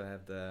 I also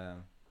have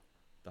the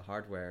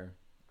hardware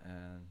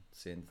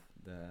synth,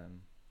 the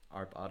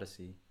ARP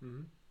Odyssey.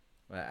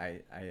 Well,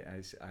 I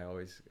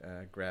always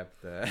grab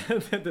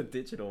the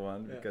digital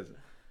one because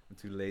I'm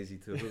too lazy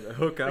to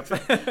hook up.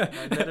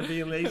 Better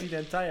being lazy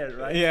than tired,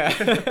 right? Yeah.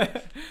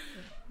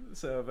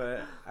 So,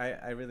 but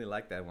I really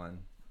like that one.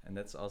 and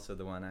that's also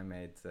the one I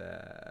made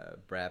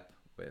Brap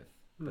with.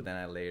 But then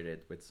I layered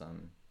it with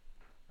some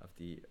of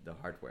the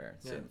hardware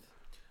synth.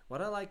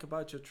 What I like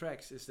about your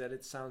tracks is that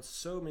it sounds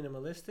so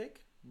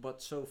minimalistic,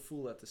 but so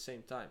full at the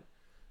same time.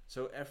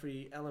 So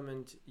every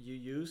element you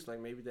use, like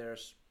maybe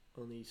there's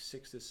only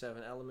 6 to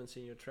 7 elements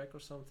in your track or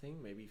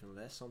something, maybe even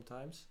less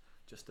sometimes,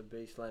 just the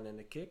bass line and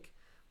the kick,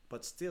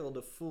 but still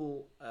the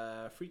full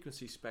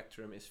frequency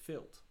spectrum is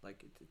filled.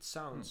 Like it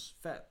sounds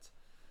fat.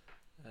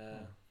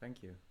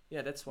 Thank you.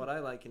 Yeah, that's what I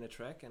like in a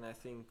track, and I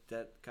think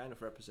that kind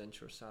of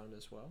represents your sound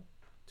as well.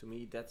 To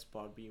me, that's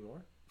Bart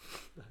More.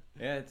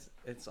 Yeah,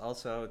 it's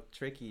also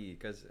tricky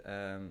because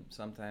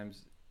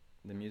sometimes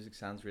the music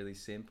sounds really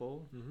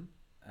simple,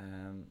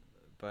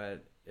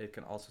 but it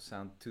can also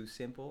sound too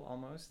simple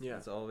almost. Yeah.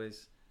 It's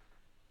always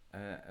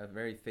a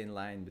very thin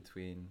line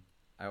between.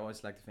 I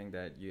always like to think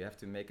that you have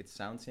to make it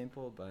sound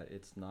simple, but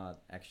it's not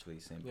actually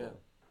simple. Yeah.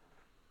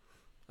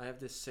 I have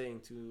this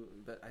saying too,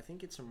 but I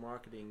think it's a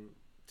marketing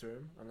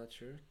term. I'm not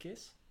sure.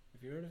 KISS.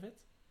 Have you heard of it?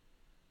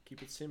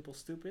 Keep it simple,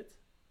 stupid.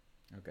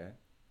 Okay.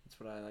 That's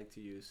what I like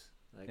to use.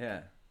 Like,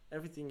 yeah.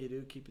 Everything you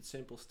do, keep it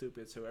simple,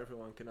 stupid, so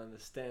everyone can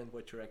understand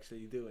what you're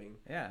actually doing.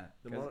 Yeah.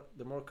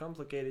 The more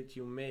complicated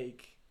you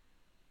make,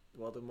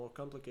 the more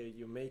complicated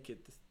you make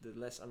it, the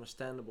less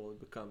understandable it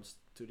becomes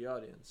to the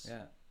audience.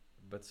 Yeah.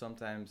 But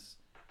sometimes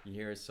you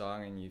hear a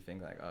song and you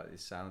think like, oh,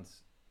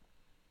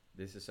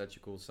 this is such a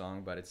cool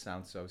song, but it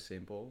sounds so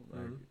simple.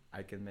 Like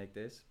I can make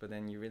this, but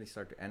then you really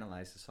start to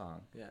analyze the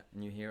song. Yeah.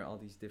 And you hear all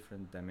these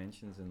different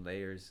dimensions and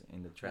layers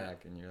in the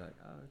track, and you're like,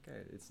 oh,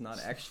 okay, it's not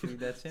actually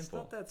that simple. It's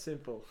not that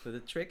simple. So the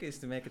trick is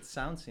to make it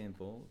sound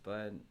simple,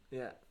 but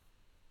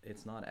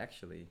it's not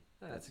actually.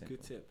 That's a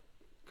good tip.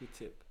 Good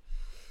tip.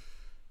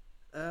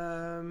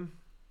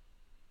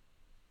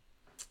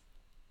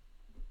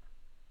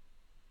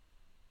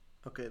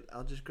 Okay,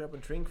 I'll just grab a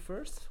drink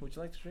first. Would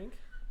you like to drink?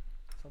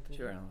 Something?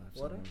 Sure, I'll have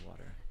some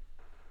water.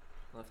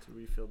 I'll have to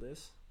refill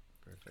this.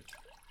 Perfect.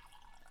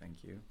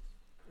 Thank you.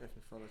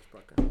 Even vanuit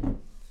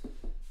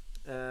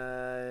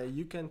pakken.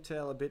 You can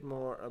tell a bit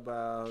more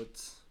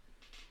about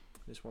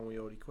this one we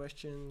already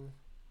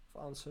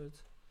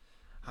answered.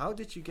 How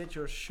did you get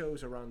your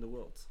shows around the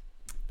world?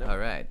 All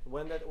right.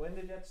 When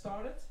did that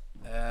start?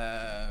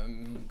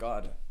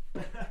 God.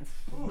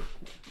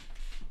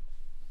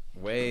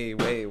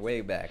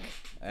 way back.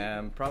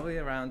 Probably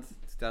around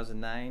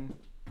 2009.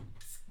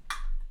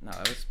 No,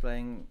 I was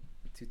playing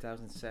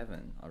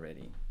 2007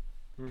 already.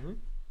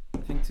 I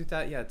think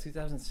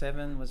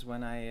 2007 was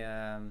when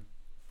I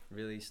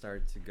really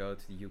started to go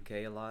to the UK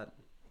a lot.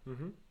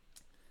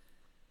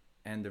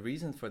 And the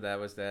reason for that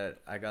was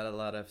that I got a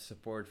lot of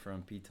support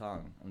from Pete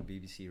Tong on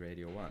BBC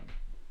Radio 1.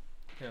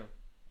 Yeah.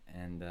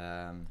 And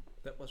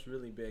that was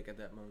really big at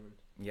that moment.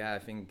 Yeah, I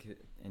think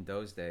in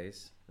those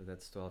days,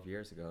 that's 12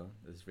 years ago,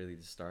 that was really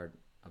the start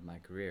of my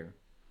career.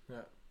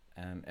 Yeah.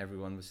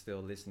 Everyone was still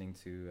listening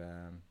to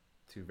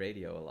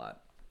radio a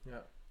lot.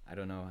 Yeah. I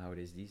don't know how it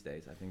is these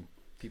days. I think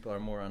people are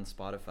more on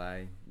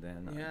Spotify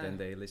than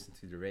they listen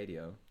to the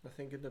radio. I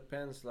think it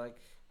depends,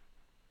 like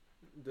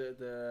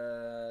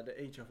the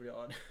age of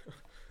your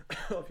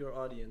of your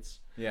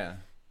audience. Yeah.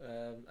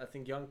 I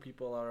think young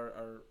people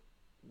are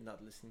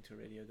not listening to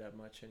radio that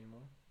much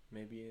anymore.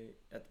 Maybe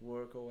at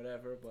work or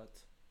whatever, but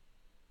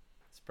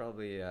it's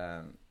probably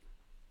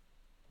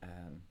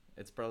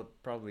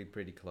probably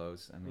pretty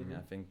close. I mean,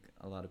 I think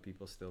a lot of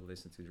people still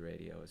listen to the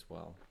radio as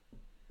well.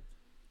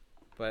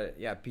 But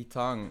yeah, Pete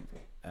Tong,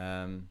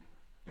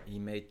 he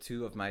made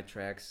 2 of my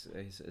tracks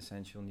his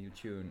essential new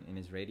tune in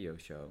his radio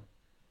show,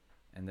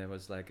 and that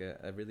was like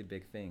a really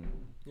big thing.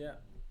 Yeah.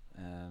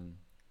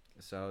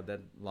 So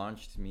that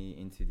launched me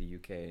into the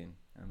UK, and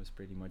I was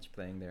pretty much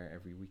playing there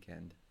every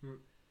weekend.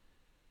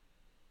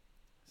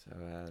 So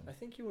I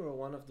think you were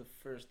one of the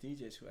first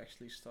DJs who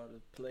actually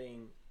started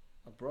playing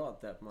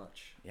abroad that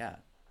much. Yeah,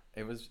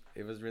 it was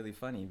really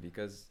funny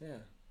because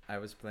I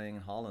was playing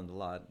in Holland a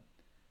lot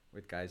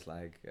with guys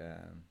like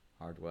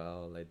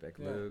Hardwell, Laidback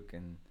Luke,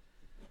 and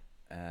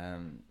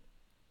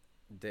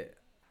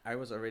I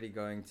was already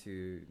going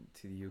to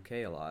the UK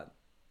a lot,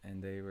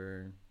 and they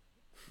were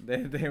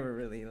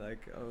really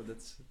like, oh,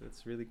 that's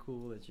really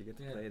cool that you get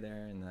to play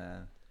there, and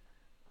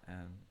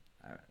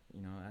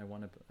I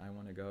want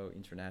to go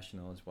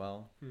international as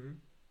well.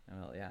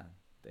 Well, yeah,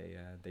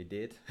 they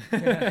did.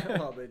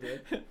 Well, they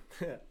did.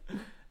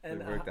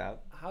 And it worked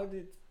out. How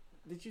did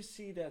you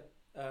see that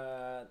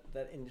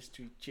that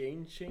industry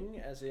changing?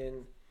 As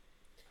in,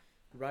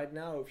 right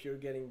now, if you're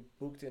getting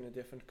booked in a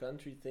different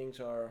country, things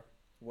are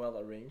well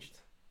arranged.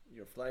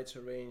 Your flights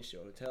arranged,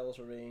 your hotels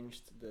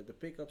arranged, the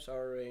pickups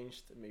are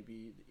arranged,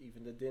 maybe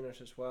even the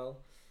dinners as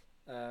well.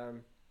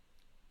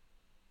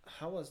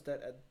 How was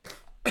that at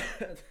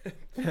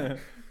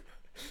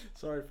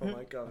sorry for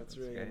my cough, it's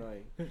really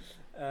annoying.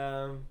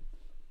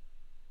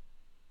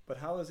 But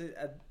how was it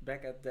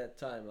back at that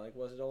time? Like,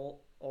 was it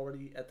all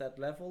already at that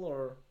level,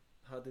 or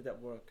how did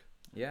that work?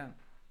 Yeah,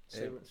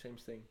 same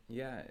thing.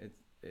 Yeah,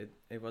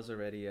 it was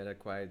already at a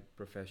quite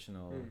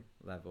professional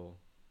level,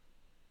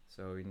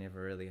 so we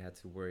never really had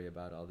to worry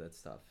about all that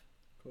stuff.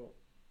 Cool.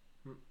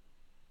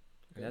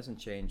 It hasn't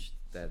changed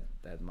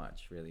that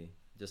much really.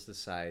 Just the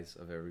size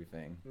of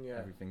everything. Yeah.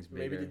 Everything's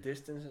bigger. Maybe the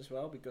distance as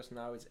well, because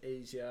now it's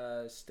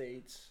Asia,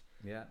 States.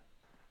 Yeah.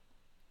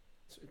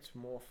 It's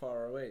more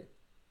far away.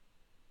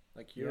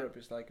 Like Europe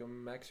is like a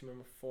maximum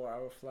of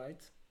 4-hour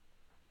flight.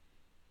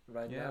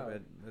 Right now. Yeah,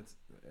 but that's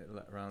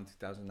around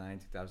 2009,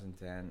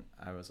 2010.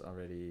 I was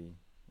already,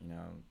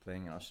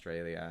 playing in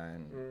Australia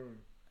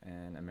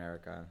and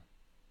America.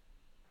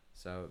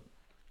 So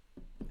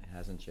it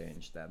hasn't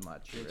changed that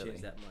much. Didn't really.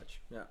 change that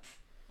much. Yeah.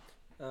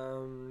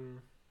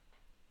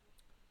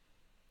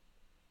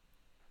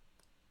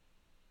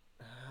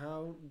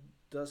 How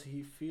does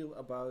he feel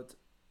about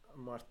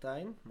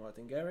Martin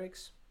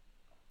Garrix,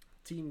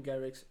 Team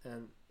Garrix,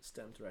 and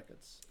Stamped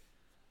Records?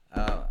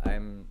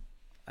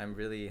 I'm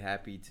really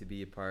happy to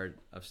be a part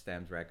of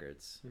Stamped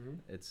Records. Mm-hmm.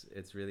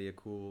 It's really a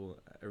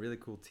really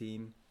cool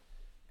team,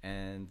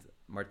 and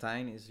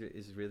Martijn is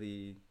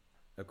really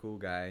a cool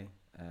guy.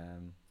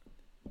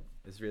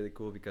 It's really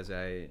cool because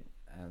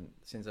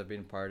since I've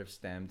been part of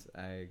Stamped,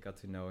 I got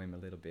to know him a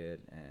little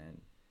bit,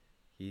 and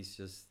he's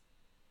just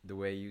the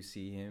way you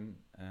see him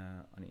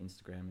on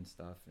Instagram and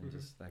stuff, and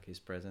just like his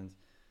presence.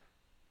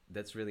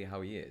 That's really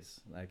how he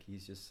is. Like,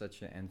 he's just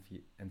such an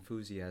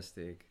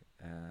enthusiastic,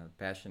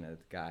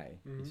 passionate guy.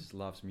 He just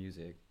loves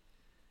music.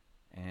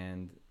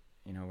 And,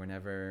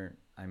 whenever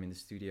I'm in the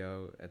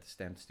studio at the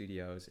Stamped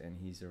Studios and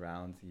he's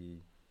around,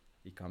 he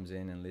comes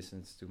in and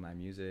listens to my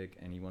music,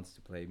 and he wants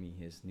to play me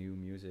his new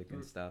music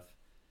and stuff.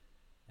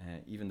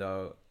 Even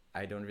though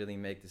I don't really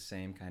make the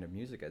same kind of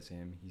music as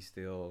him, he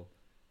still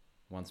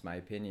wants my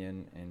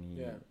opinion,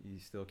 and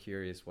he's still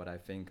curious what I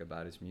think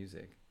about his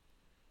music.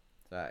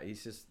 So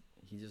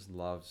he just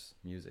loves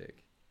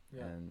music,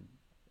 and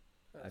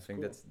I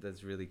think cool.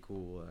 that's really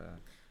cool.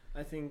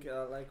 I think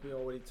like we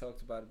already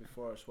talked about it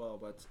before as well,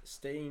 but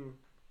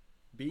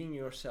being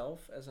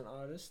yourself as an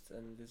artist,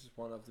 and this is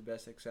one of the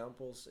best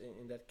examples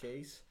in that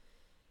case,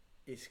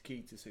 is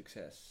key to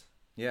success.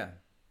 Yeah.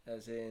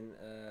 As in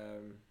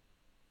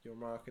your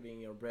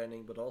marketing, your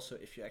branding, but also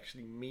if you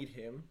actually meet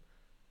him,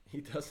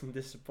 he doesn't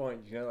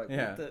disappoint. You're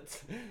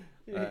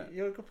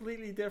a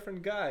completely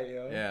different guy.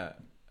 Yeah.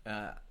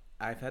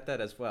 I've had that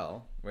as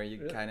well, where you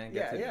kind of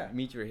get to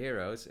meet your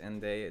heroes,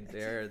 and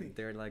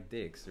they're like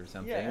dicks or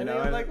something. Yeah, and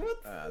you're like,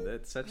 what?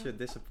 That's such a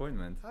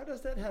disappointment. How does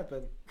that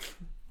happen?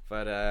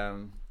 But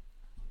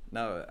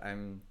no,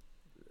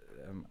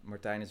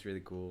 Martijn is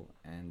really cool,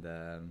 and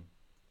the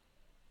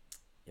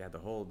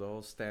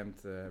whole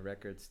Stamped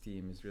Records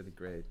team is really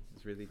great.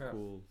 It's really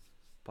cool,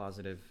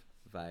 positive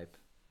vibe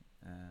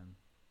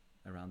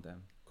around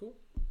them. Cool,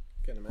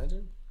 can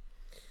imagine.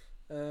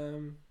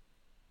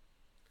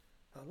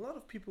 A lot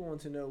of people want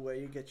to know where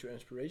you get your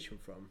inspiration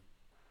from.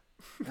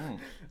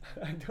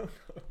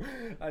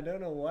 I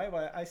don't know why,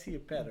 but I see a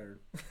pattern.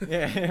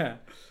 Yeah.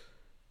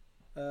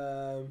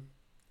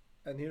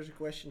 And here's a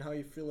question: how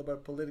you feel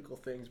about political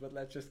things? But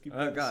let's just keep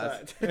that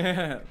aside.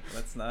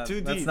 Let's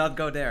not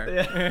go there.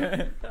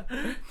 Yeah.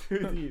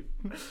 Too deep.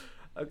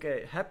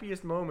 Okay,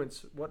 happiest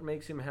moments. What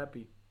makes him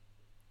happy?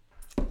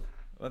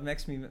 What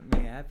makes me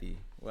happy?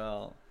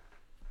 Well,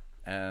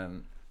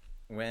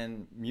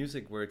 when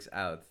music works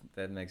out,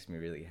 that makes me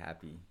really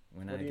happy.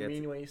 What do you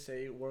mean when you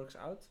say it works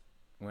out?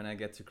 When I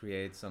get to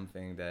create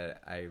something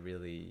that I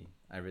really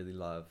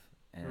love,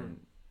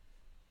 and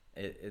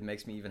it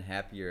makes me even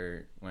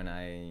happier when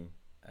I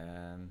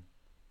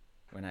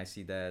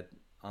see that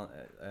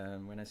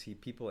when I see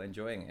people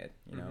enjoying it,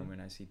 when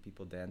I see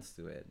people dance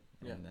to it,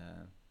 and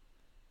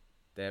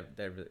that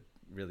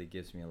really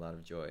gives me a lot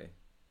of joy.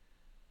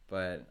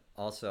 But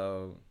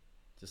also,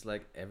 just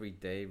like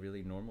everyday,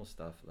 really normal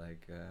stuff,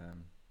 like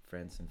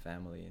friends and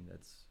family, and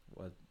that's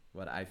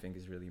what I think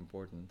is really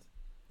important.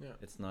 Yeah,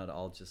 it's not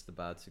all just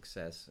about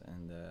success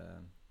and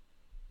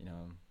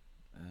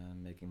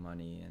making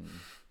money, and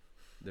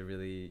the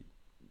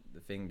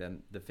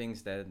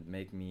things that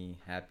make me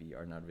happy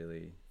are not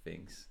really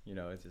things.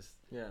 It's just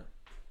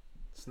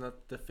it's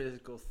not the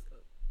physical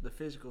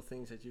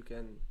things that you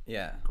can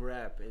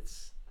grab.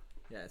 It's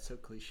so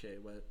cliche,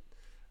 but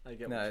I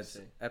get what you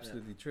say. It's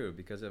absolutely true,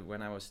 because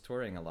when I was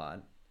touring a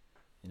lot,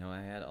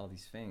 I had all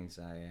these things.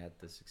 I had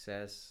the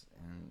success,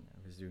 and I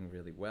was doing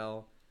really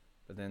well,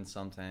 but then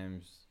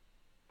sometimes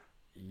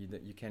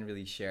you can't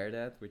really share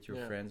that with your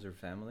friends or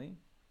family.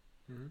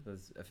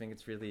 I think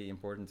it's really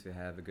important to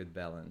have a good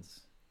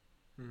balance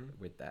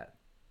with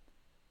that.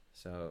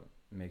 So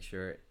make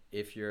sure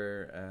if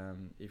you're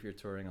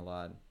touring a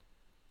lot,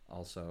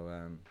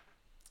 also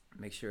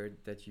make sure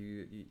that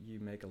you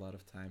make a lot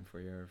of time for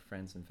your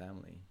friends and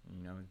family,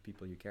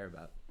 people you care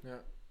about.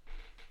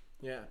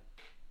 Yeah,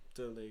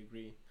 totally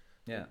agree.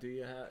 Yeah.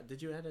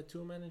 Did you have a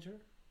tour manager?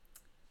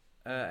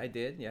 I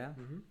did, yeah.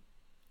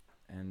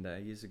 And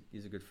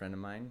he's a good friend of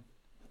mine.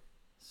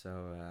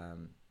 So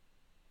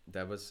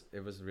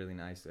it was really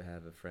nice to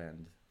have a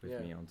friend with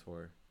me on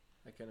tour.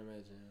 I can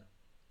imagine.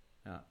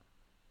 Yeah.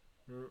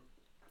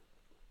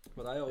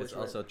 But I always it's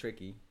also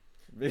tricky.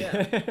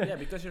 Yeah,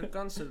 because you're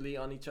constantly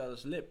on each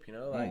other's lip,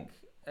 like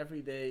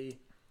every day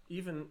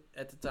even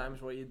at the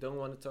times where you don't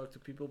want to talk to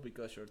people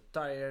because you're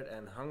tired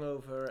and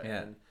hungover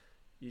and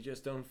you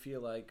just don't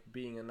feel like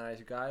being a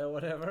nice guy or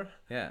whatever.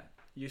 Yeah.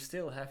 You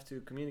still have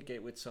to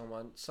communicate with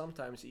someone,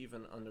 sometimes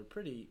even under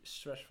pretty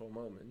stressful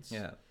moments.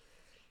 Yeah.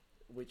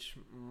 Which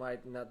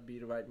might not be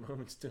the right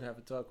moments to have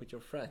a talk with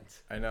your friend.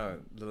 I know.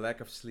 The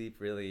lack of sleep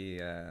really...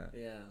 yeah,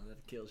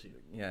 that kills you.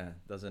 Yeah,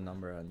 does a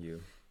number on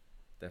you.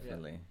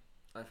 Definitely. Yeah.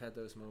 I've had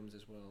those moments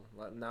as well.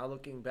 Like now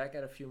looking back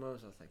at a few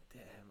moments, I was like,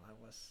 damn,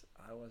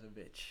 I was a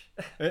bitch.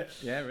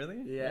 Yeah,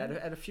 really? Yeah,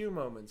 at a few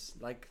moments.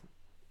 Like,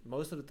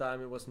 most of the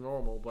time it was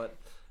normal, but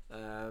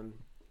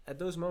at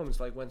those moments,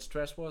 like when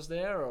stress was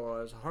there, or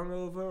I was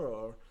hungover,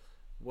 or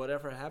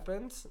whatever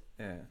happened,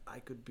 I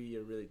could be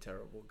a really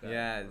terrible guy.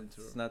 Yeah,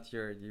 it's not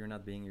you're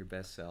not being your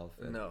best self.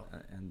 No.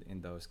 And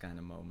in those kind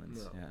of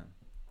moments, No. yeah,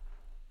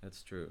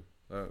 that's true.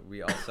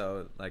 We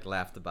also like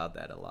laughed about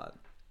that a lot.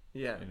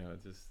 Yeah. You know,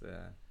 just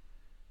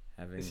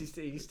having. Is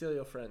he's still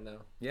your friend now?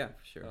 Yeah,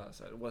 for sure. Oh,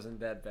 so it wasn't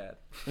that bad.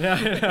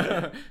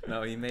 Yeah.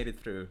 No, he made it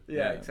through.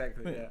 Yeah,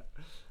 exactly. Yeah.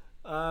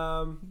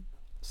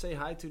 Say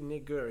hi to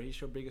Nick Gurr. He's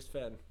your biggest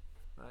fan.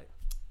 Hi.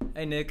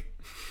 Hey, Nick.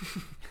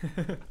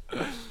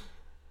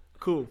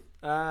 Cool.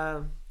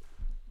 I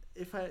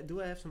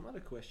have some other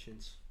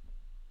questions?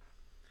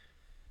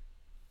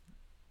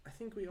 I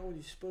think we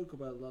already spoke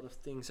about a lot of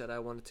things that I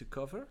wanted to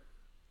cover.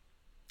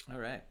 All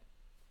right.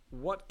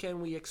 What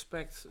can we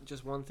expect?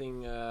 Just one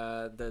thing,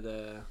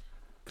 the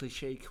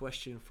cliche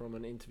question from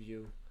an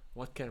interview.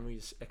 What can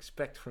we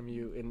expect from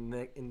you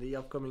in the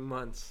upcoming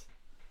months?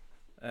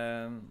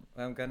 I'm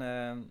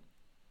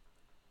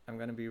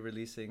gonna be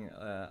releasing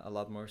a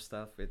lot more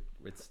stuff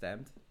with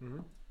Stamped.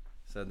 Mm-hmm.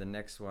 So the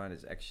next one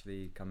is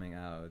actually coming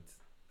out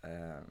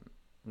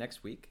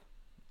next week,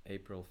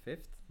 April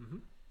 5th. Mm-hmm.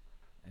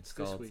 It's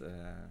this called... week.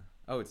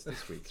 It's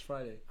this week. It's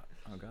Friday.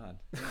 Oh, God.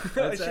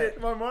 Oh, shit,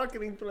 my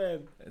marketing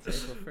plan. It's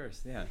April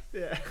 1st, yeah.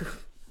 Yeah.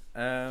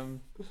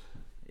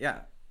 Yeah,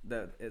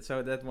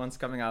 so that one's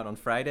coming out on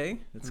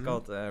Friday. It's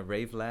called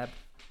Rave Lab.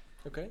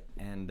 Okay.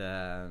 And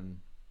I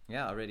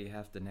already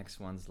have the next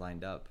ones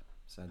lined up.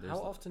 So how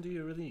often do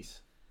you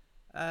release?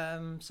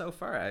 So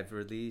far, I've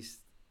released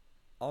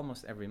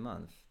almost every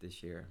month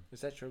this year.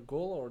 Is that your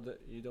goal, or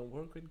that you don't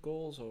work with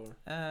goals, or?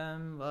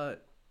 Well,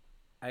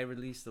 I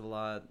released a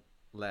lot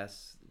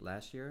less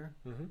last year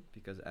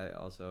because I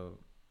also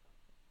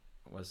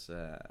was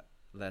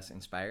less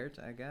inspired,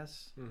 I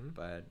guess.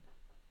 But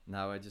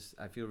now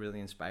I feel really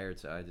inspired,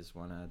 so I just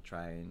want to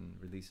try and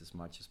release as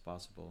much as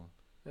possible.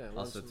 Yeah.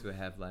 Also to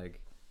have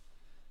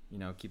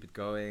keep it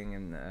going,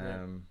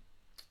 and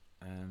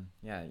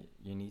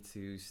you need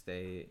to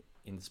stay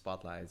in the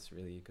spotlights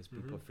really, because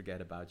people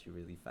forget about you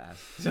really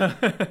fast.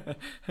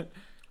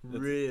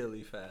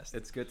 Really fast.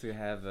 It's good to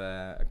have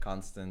a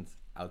constant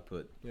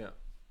output.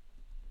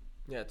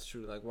 Yeah, it's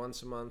true. Like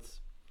once a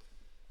month,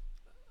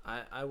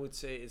 I would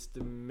say it's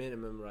the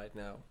minimum right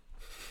now.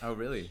 Oh,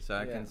 really? So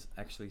I can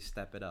actually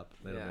step it up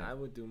a little bit. Yeah, I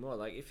would do more.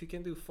 Like if you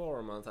can do 4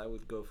 a month, I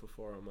would go for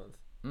 4 a month.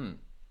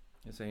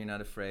 So you're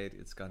not afraid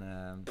it's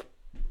gonna...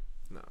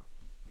 No.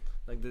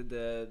 Like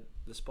the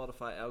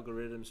Spotify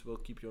algorithms will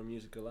keep your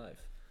music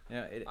alive.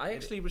 Yeah, I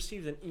actually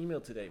received an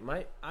email today.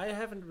 I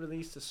haven't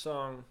released a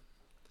song.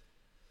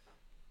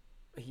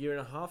 A year and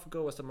a half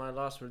ago was my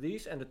last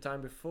release, and the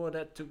time before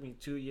that took me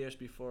 2 years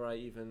before I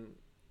even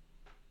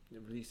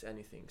released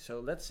anything. So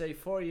let's say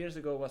 4 years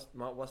ago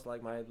was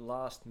like my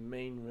last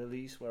main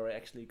release where I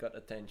actually got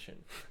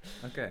attention.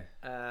 Okay.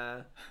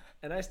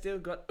 And I still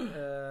got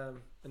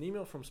an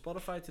email from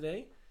Spotify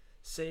today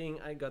saying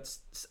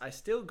I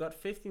still got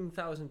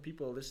 15,000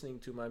 people listening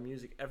to my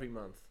music every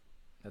month.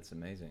 That's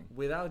amazing.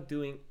 Without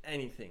doing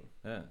anything.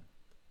 Yeah.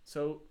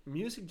 So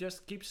music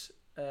just keeps...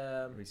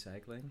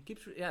 recycling?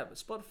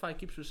 Spotify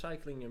keeps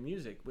recycling your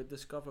music with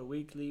Discover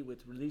Weekly,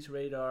 with Release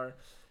Radar.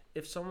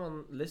 If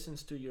someone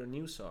listens to your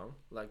new song,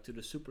 like to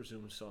the Super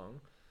Zoom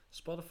song,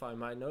 Spotify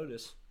might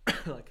notice,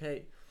 like,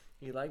 hey,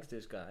 he likes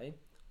this guy,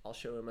 I'll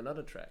show him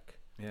another track.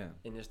 Yeah.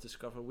 In his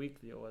Discover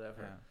Weekly or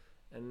whatever.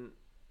 Yeah. And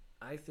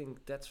I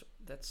think that's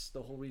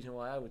the whole reason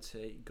why I would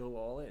say go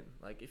all in.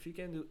 Like if you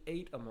can do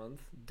 8 a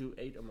month, do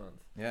 8 a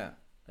month. Yeah.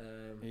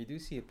 You do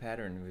see a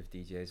pattern with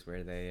DJs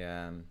where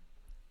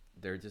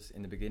they're just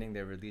in the beginning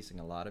they're releasing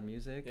a lot of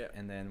music,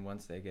 and then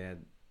once they get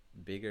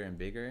bigger and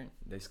bigger,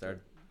 they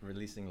start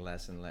releasing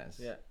less and less.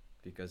 Yeah.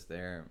 Because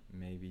they're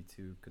maybe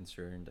too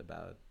concerned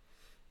about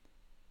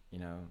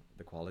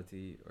the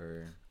quality,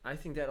 or I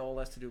think that all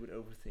has to do with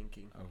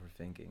overthinking.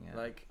 Yeah.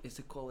 Like, is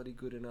the quality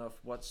good enough?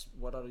 What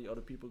are the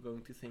other people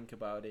going to think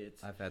about it?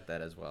 I've had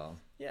that as well.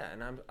 Yeah,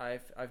 and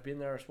I've been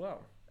there as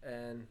well.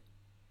 And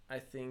I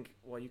think,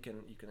 well, you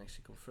can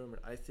actually confirm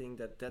it. I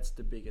think that's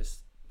the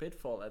biggest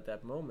pitfall at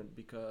that moment,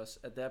 because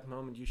at that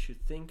moment you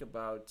should think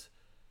about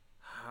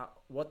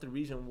what the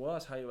reason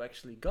was, how you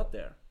actually got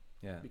there.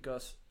 Yeah.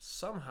 Because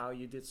somehow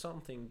you did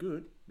something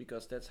good,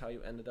 because that's how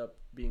you ended up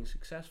being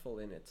successful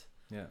in it.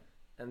 Yeah.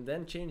 And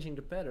then changing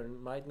the pattern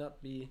might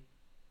not be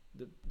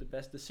the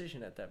best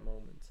decision at that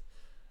moment.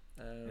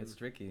 It's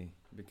tricky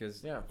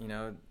because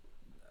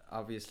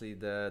obviously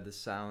the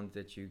sound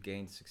that you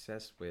gained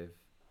success with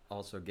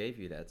also gave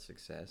you that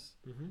success.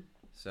 Mm-hmm.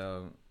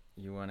 So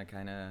you want to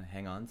kind of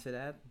hang on to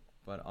that,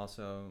 but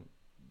also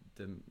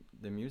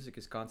the music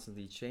is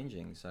constantly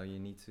changing, so you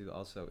need to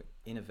also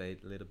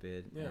innovate a little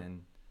bit.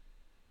 And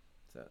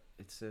so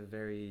it's a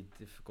very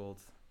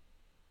difficult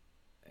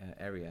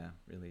area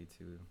really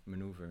to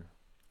maneuver.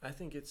 I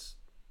think it's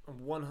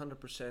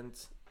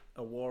 100%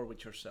 a war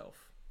with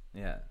yourself.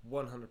 Yeah,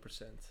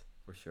 100%.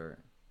 for sure.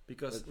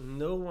 Because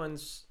no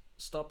one's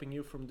stopping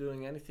you from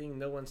doing anything.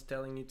 No one's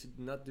telling you to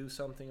not do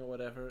something or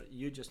whatever.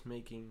 You're just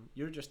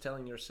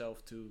telling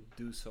yourself to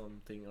do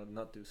something or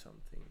not do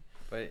something.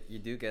 But you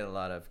do get a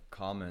lot of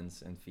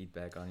comments and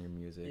feedback on your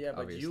music. Yeah,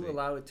 but obviously. you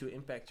allow it to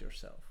impact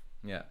yourself.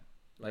 Yeah,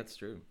 like, that's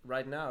true.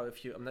 Right now,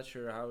 I'm not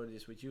sure how it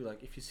is with you.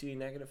 Like, if you see a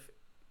negative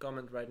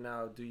comment right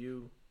now, do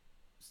you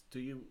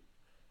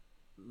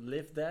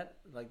live that?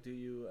 Like, do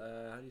you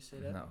how do you say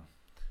that? No.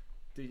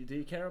 Do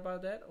you care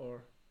about that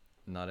or?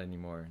 Not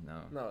anymore.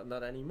 No. No,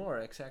 not anymore.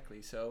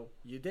 Exactly. So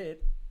you did,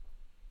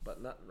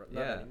 but not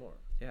anymore.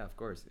 Yeah, of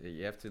course.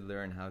 You have to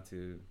learn how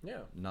to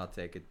not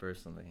take it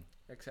personally.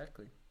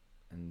 Exactly.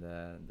 And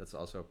that's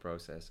also a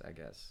process, I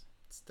guess.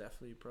 It's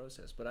definitely a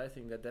process, but I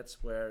think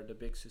that's where the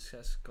big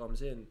success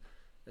comes in.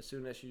 As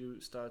soon as you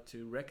start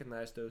to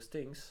recognize those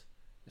things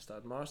and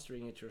start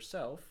mastering it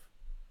yourself.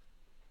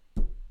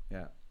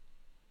 Yeah.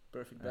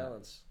 Perfect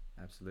balance.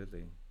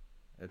 Absolutely.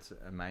 It's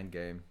a mind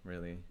game,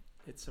 really.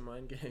 It's a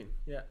mind game.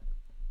 Yeah.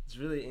 It's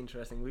really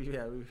interesting. We've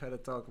had a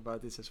talk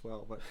about this as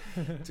well, but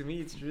to me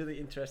it's really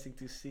interesting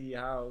to see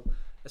how,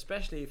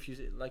 especially if you,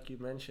 like you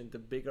mentioned, the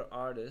bigger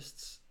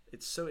artists,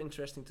 it's so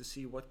interesting to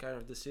see what kind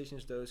of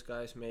decisions those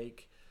guys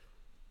make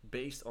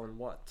based on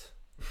what.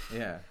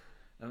 Yeah.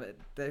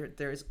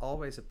 There is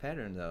always a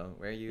pattern though,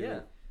 where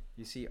you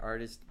see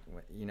artists,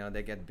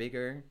 they get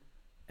bigger,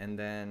 and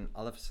then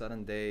all of a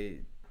sudden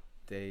they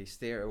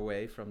steer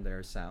away from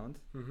their sound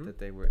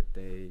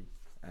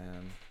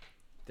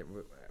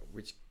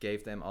which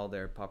gave them all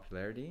their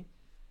popularity,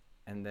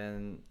 and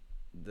then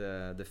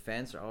the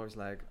fans are always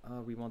like,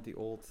 oh, we want the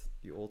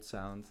old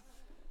sound,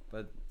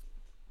 but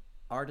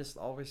artists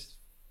always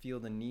feel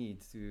the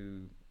need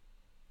to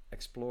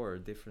explore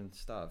different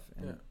stuff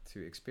and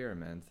to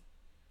experiment.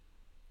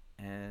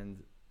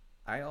 And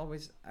I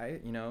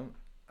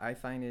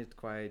find it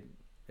quite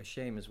a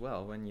shame as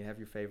well when you have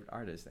your favorite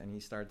artist and he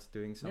starts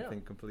doing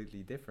something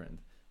completely different.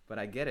 But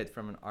I get it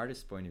from an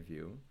artist's point of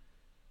view.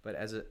 But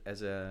as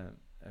a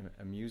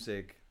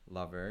music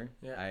lover,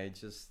 I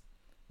just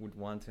would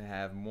want to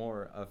have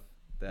more of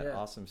that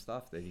awesome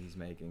stuff that he's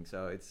making.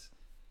 So it's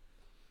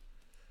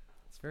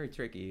very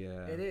tricky.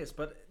 It is,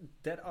 but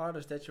that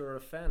artist that you're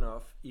a fan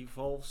of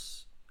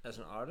evolves as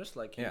an artist.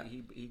 Like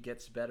he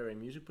gets better in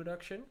music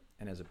production.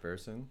 And as a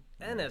person.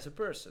 As a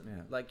person.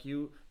 Yeah. Like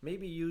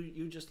maybe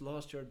you just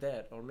lost your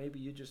dad, or maybe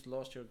you just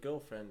lost your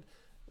girlfriend.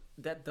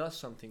 That does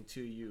something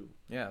to you.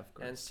 Yeah, of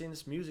course. And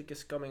since music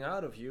is coming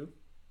out of you,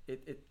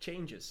 it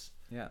changes.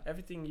 Yeah.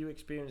 Everything you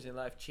experience in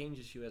life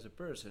changes you as a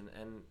person,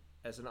 and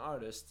as an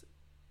artist,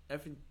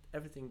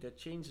 everything that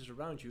changes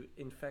around you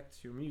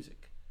infects your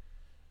music.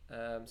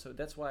 So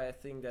that's why I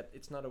think that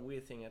it's not a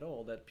weird thing at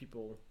all that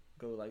people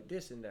go like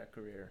this in their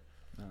career.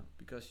 No.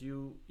 Because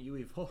you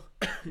evolve.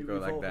 You go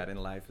like that in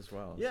life as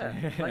well. Yeah,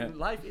 like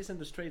life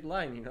isn't a straight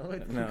line,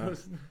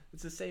 Because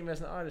it's the same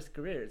as an artist's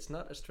career. It's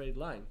not a straight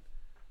line.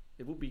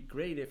 It would be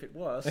great if it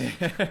was.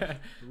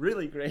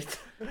 Really great.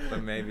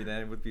 But maybe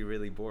then it would be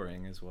really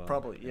boring as well.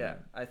 Probably, yeah.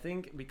 I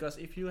think because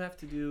if you have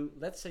to do,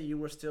 let's say you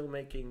were still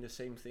making the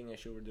same thing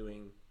as you were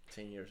doing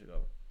 10 years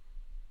ago.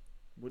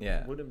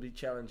 Wouldn't be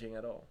challenging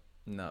at all.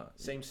 No.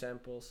 Same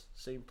samples,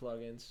 same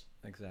plugins.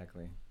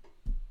 Exactly.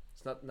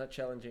 It's not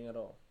challenging at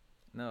all.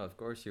 No, of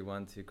course you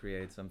want to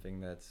create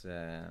something that's,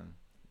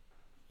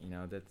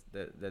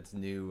 that's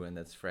new and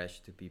that's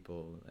fresh to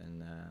people.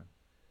 And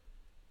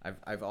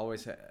I've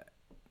always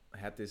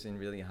had this in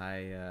really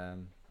high,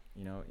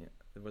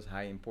 it was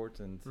high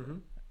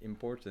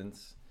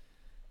importance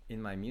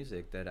in my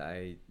music that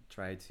I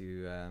try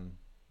to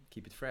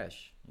keep it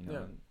fresh,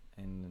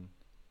 and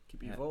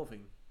keep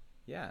evolving.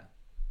 Yeah,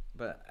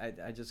 but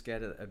I just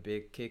get a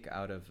big kick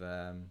out of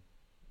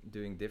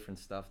doing different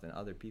stuff than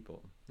other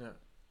people. Yeah.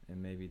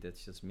 And maybe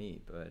that's just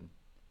me, but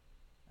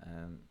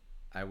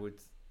I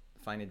would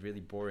find it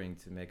really boring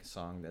to make a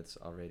song that's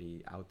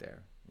already out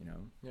there,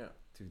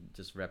 to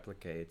just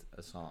replicate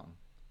a song.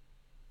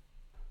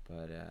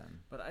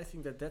 But I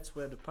think that's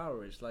where the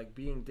power is, like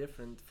being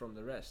different from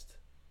the rest,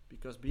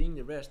 because being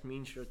the rest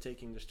means you're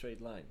taking the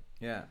straight line.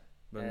 Yeah,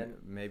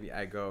 but maybe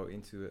I go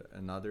into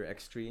another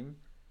extreme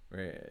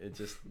where it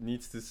just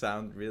needs to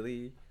sound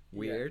really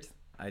weird.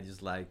 I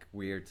just like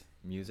weird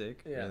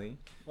music, really.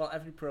 Well,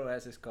 every pro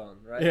has his con,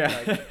 right?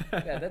 Yeah.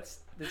 That's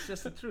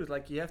just the truth.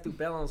 Like, you have to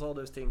balance all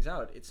those things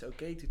out. It's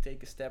okay to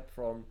take a step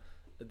from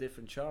a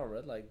different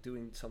genre, like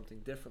doing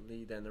something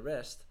differently than the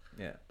rest.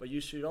 Yeah. But you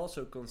should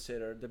also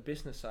consider the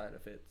business side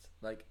of it.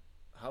 Like,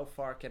 how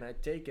far can I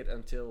take it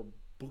until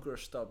bookers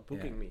stop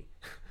booking me?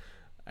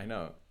 I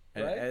know.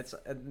 And right?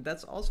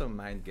 that's also a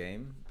mind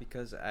game,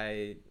 because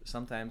I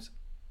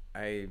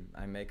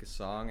make a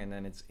song and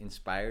then it's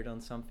inspired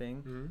on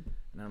something,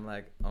 and I'm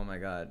like, oh my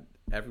god,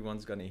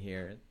 everyone's gonna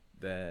hear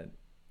that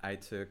I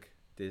took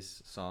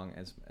this song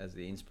as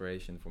the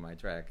inspiration for my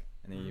track,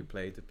 and then you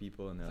play it to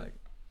people and they're like,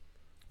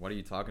 what are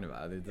you talking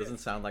about? It doesn't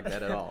sound like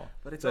that at all.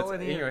 But it's so all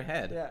it's in your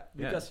head. Yeah,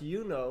 because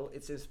you know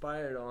it's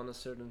inspired on a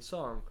certain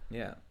song.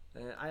 Yeah.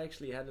 I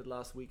actually had it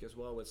last week as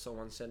well with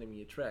someone sending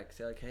me a track.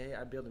 They're like, hey,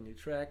 I built a new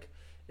track.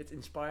 It's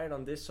inspired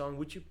on this song.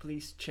 Would you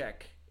please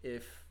check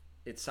if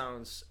it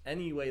sounds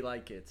any way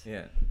like it?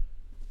 Yeah.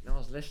 And I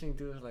was listening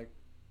to it, like,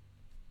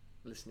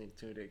 listening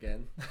to it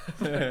again.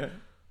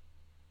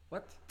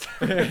 What?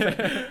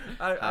 I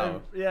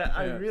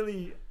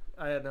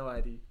had no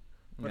idea.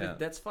 But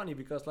that's funny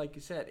because, like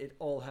you said, it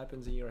all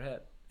happens in your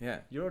head. Yeah.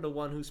 You're the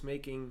one who's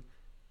making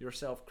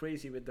yourself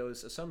crazy with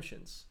those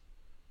assumptions.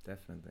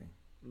 Definitely.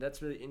 And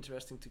that's really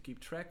interesting to keep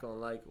track on.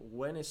 Like,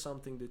 when is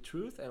something the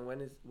truth and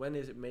when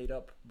is it made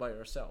up by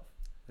yourself?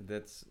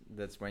 That's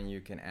when you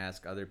can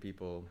ask other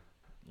people,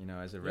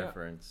 as a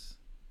reference.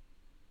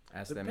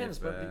 Ask Depends,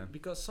 them if... but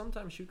because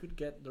sometimes you could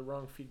get the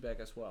wrong feedback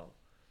as well.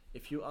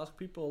 If you ask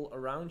people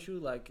around you,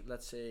 like,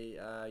 let's say,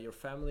 your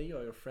family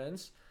or your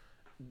friends,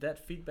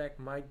 that feedback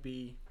might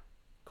be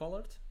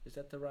colored. Is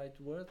that the right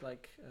word?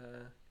 Like,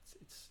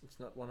 it's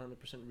not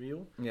 100%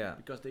 real. Yeah.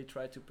 Because they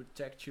try to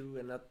protect you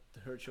and not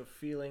hurt your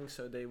feelings,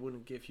 so they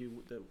wouldn't give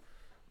you the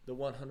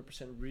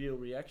 100% real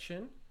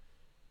reaction.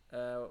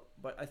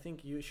 But I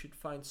think you should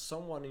find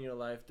someone in your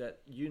life that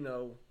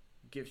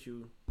gives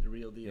you the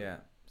real deal. Yeah,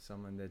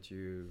 someone that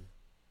you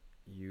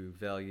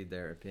value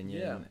their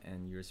opinion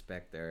and you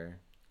respect their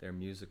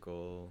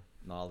musical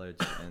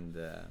knowledge and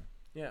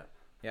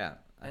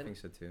I think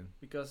so too.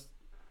 Because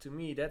to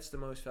me that's the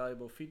most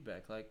valuable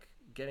feedback, like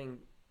getting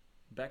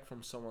back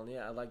from someone,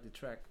 I like the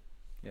track.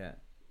 Yeah.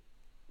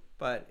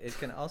 But it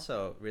can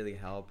also really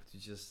help to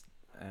just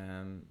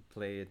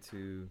play it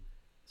to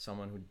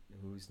someone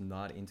who's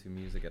not into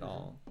music at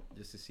all,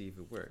 just to see if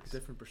it works.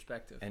 Different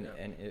perspective.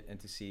 And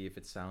to see if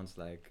it sounds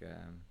like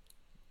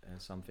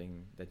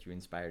something that you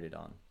inspired it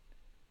on.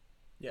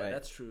 Yeah,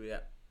 that's true.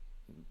 Yeah.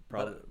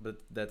 But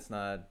that's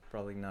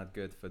probably not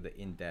good for the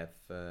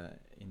in-depth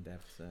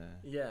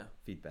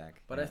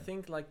feedback. But I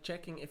think like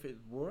checking if it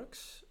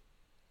works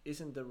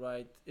isn't the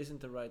right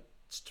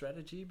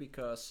strategy,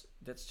 because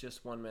that's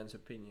just one man's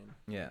opinion.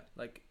 Yeah.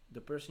 Like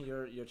the person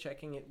you're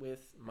checking it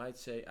with might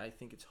say, I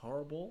think it's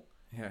horrible.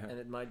 Yeah. And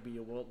it might be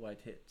a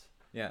worldwide hit.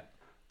 Yeah.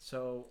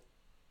 So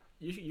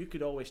you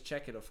could always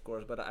check it, of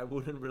course, but I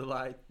wouldn't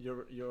rely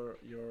your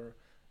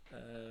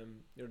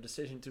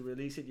decision to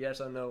release it,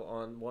 yes or no,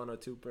 on one or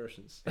two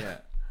persons. Yeah.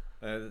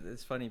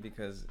 It's funny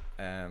because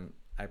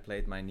I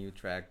played my new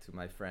track to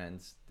my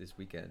friends this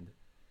weekend.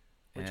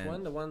 Which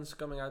one? The one's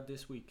coming out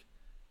this week?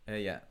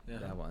 Yeah,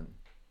 that one.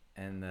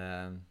 And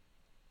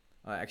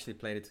I actually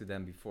played it to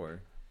them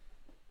before.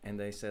 And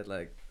they said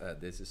like,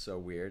 this is so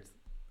weird.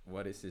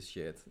 What is this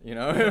shit?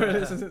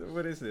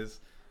 What is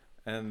this?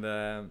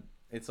 And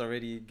it's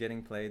already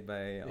getting played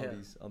by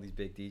all these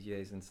big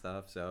DJs and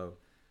stuff. So,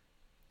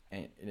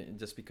 and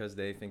just because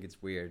they think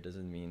it's weird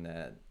doesn't mean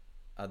that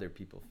other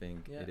people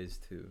think it is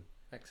too.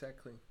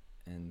 Exactly.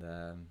 And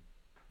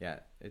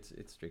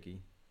it's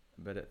tricky,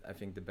 but I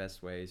think the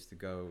best way is to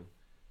go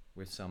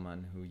with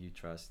someone who you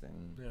trust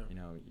and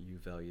you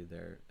value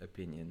their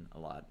opinion a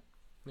lot.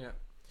 Yeah.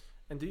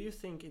 And do you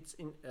think it's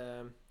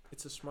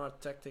a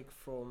smart tactic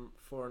for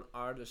an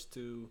artist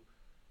to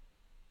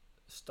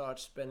start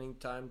spending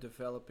time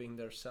developing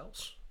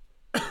themselves,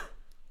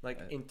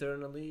 like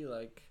internally,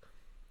 like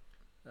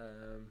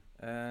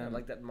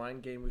like that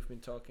mind game we've been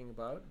talking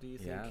about? Do you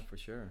think? Yeah, for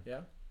sure.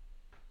 Yeah.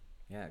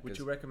 Yeah. Would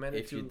you recommend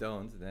it? If you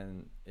don't,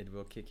 then it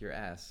will kick your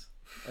ass.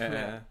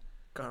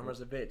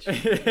 Karma's a bitch.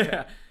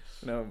 Yeah.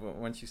 No, but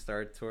once you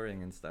start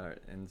touring and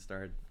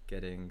start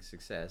getting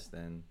success,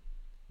 then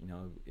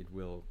it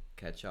will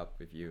catch up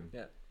with you.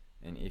 Yeah.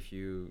 And if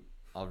you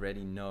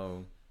already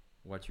know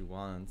what you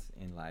want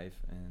in life,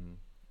 and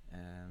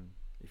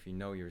if you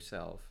know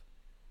yourself,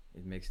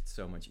 it makes it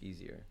so much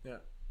easier. Yeah.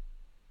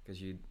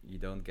 Because you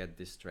don't get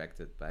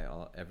distracted by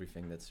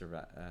everything that's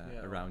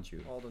around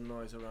you. All the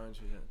noise around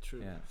you. Yeah,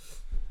 true.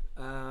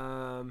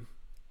 Yeah.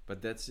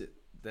 But that's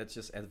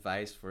just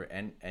advice for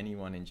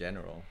anyone in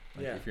general.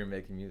 Like if you're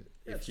making music,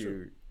 if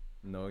you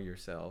know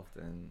yourself,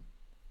 then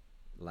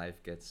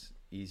life gets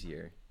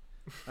easier.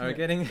 We're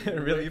getting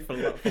really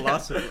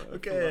philosophical.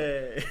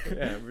 Okay.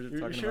 Yeah, we're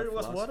just talking about it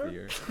was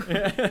water?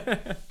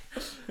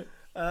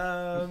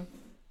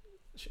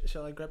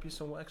 Shall I grab you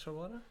some extra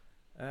water?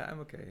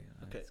 I'm okay.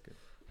 Okay. That's good.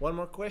 One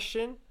more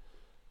question.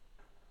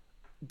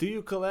 Do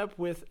you collab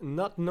with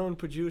not known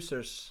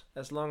producers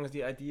as long as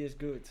the idea is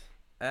good?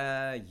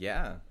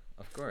 Yeah,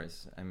 of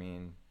course. I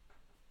mean,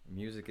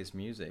 music is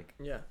music.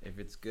 Yeah. If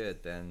it's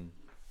good, then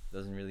it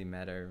doesn't really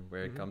matter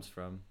where it comes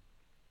from.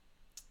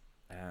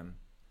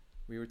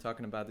 We were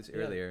talking about this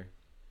earlier,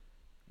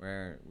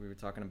 where we were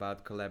talking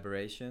about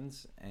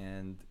collaborations,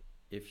 and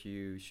if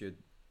you should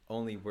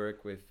only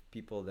work with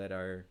people that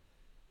are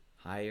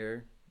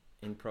higher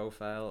in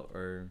profile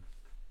or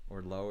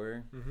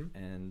lower,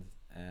 and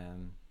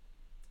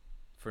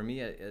for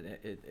me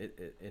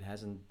it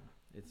has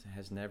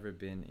never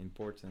been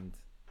important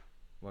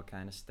what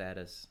kind of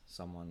status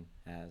someone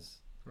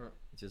has. Right.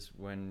 Just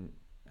when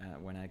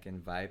I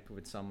can vibe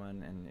with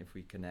someone and if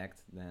we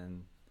connect,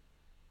 then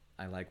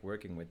I like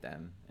working with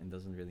them, and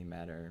doesn't really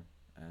matter.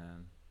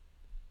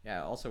 I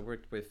also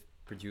worked with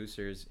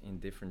producers in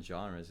different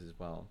genres as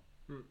well,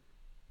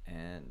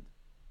 and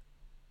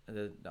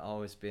that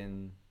always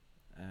been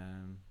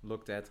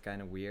looked at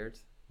kind of weird.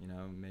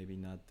 Maybe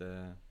not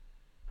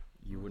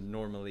you would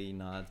normally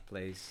not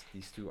place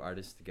these two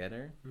artists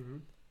together.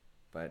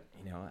 But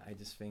I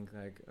just think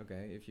like,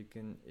 okay,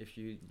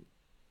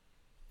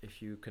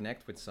 if you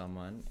connect with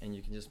someone and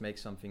you can just make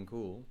something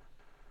cool,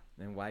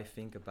 then why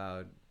think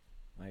about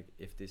like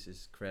if this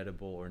is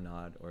credible or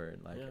not, or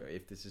like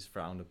if this is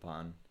frowned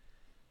upon?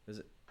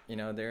 Because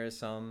there are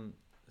some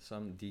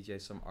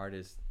DJs, some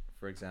artists,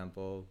 for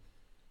example,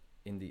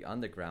 in the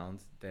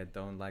underground that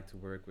don't like to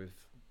work with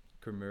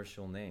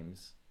commercial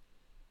names.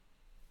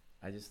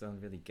 I just don't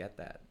really get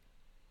that,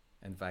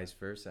 and vice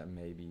versa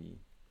maybe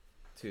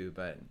too.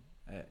 But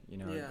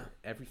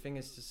everything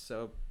is just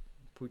so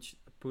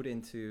put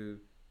into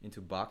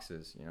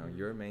boxes.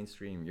 You're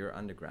mainstream, you're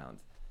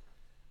underground,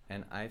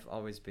 and I've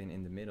always been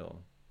in the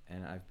middle,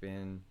 and I've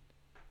been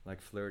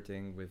like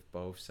flirting with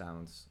both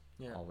sounds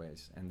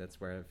always, and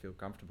that's where I feel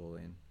comfortable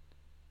in.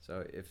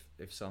 So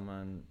if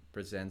someone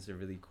presents a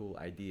really cool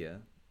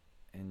idea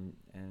and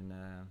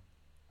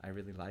I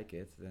really like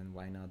it, then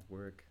why not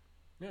work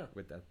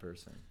with that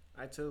person?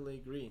 I totally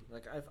agree.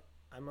 Like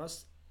I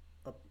must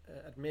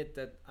admit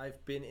that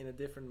I've been in a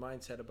different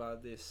mindset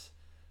about this.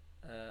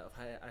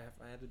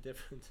 I had a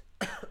different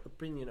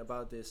opinion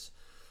about this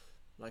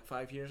like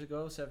 5 years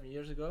ago, 7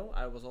 years ago.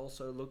 I was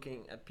also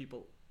looking at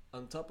people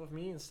on top of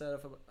me instead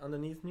of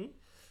underneath me,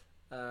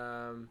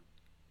 above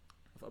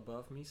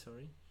me,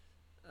 sorry.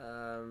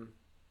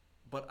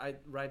 But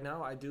right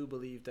now I do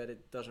believe that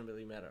it doesn't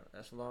really matter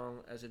as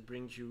long as it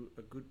brings you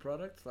a good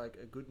product, like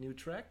a good new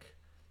track.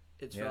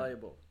 It's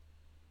valuable.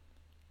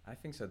 I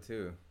think so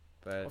too,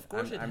 but of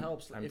course it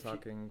helps. I'm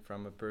talking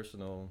from a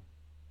personal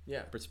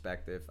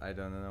perspective. I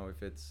don't know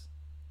if it's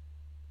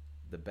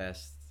the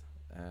best,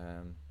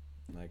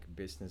 like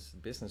business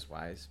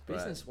wise.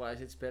 Business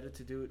wise, it's better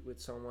to do it with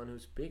someone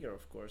who's bigger,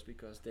 of course,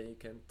 because they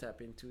can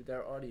tap into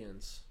their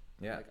audience.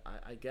 Yeah, like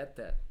I get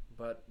that,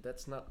 but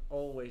that's not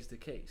always the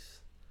case.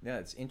 Yeah,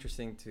 it's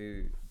interesting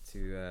to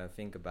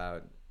think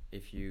about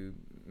if you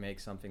make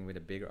something with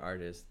a bigger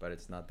artist, but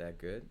it's not that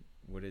good.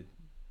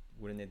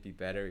 Wouldn't it be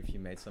better if you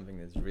made something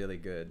that's really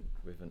good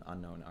with an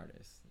unknown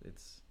artist?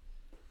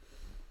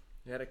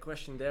 The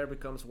question there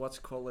becomes what's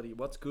quality,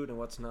 what's good and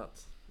what's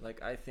not.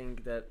 Like I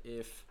think that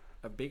if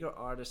a bigger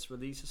artist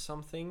releases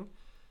something,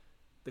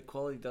 the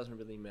quality doesn't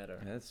really matter.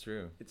 Yeah, that's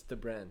true. It's the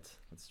brand.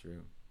 That's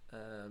true.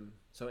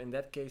 So in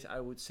that case, I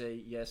would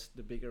say yes.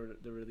 The bigger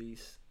the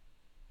release,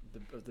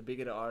 the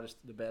bigger the artist,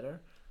 the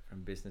better.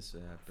 From business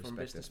perspective. From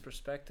business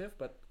perspective,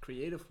 but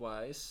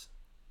creative-wise,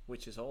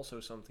 which is also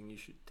something you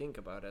should think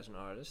about as an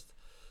artist,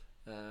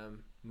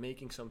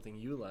 making something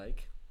you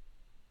like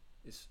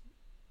is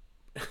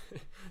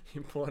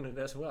important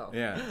as well.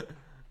 Yeah.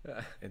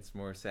 It's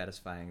more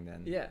satisfying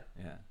than... Yeah.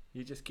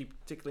 You just keep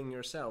tickling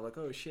yourself, like,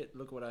 oh shit,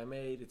 look what I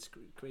made. It's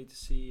great to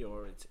see,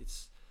 or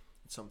it's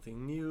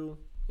something new.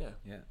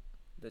 Yeah.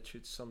 That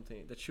should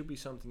be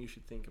something you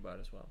should think about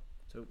as well.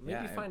 So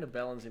maybe find a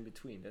balance in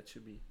between. That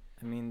should be...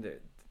 I mean,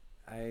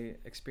 I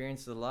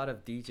experienced a lot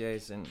of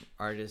DJs and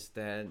artists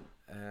that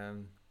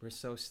were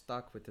so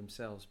stuck with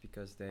themselves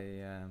because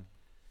they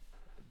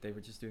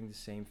were just doing the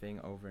same thing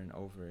over and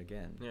over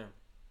again. Yeah.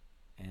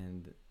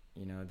 And,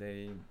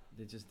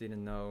 they just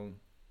didn't know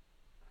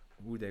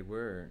who they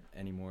were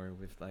anymore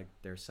with, like,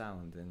 their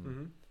sound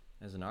and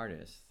as an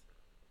artist.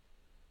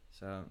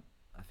 So...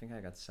 I think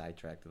I got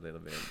sidetracked a little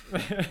bit.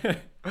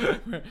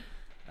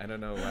 I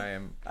don't know why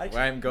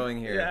I'm going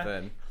here,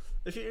 but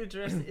if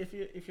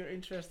you're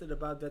interested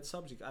about that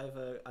subject, I have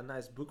a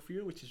nice book for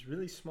you, which is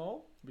really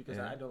small because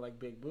I don't like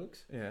big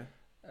books. Yeah.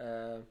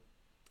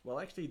 Well,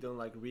 I actually don't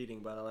like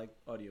reading, but I like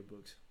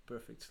audiobooks.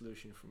 Perfect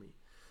solution for me.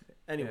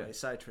 Anyway,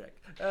 sidetrack.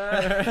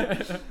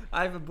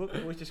 I have a book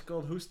which is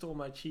called Who Stole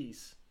My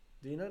Cheese?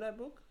 Do you know that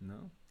book?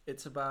 No.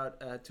 It's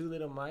about two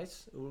little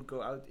mice who will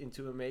go out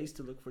into a maze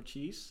to look for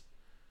cheese.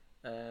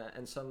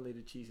 And suddenly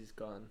the cheese is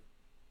gone,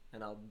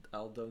 and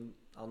I'll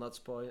not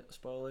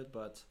spoil it,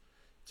 but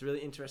it's really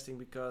interesting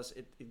because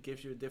it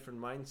gives you a different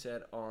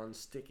mindset on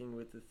sticking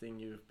with the thing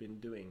you've been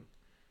doing.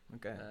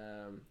 Okay.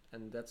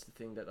 And that's the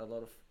thing that a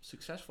lot of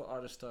successful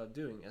artists start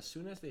doing. As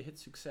soon as they hit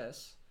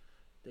success,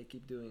 they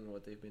keep doing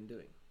what they've been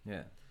doing.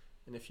 Yeah.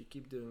 And if you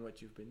keep doing what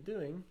you've been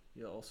doing,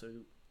 you'll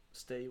also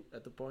stay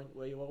at the point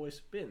where you've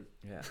always been.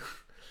 Yeah.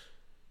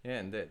 Yeah,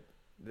 and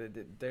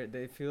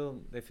they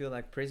feel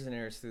like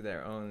prisoners to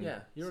their own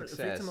you're success.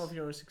 A victim of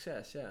your own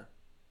success. Yeah,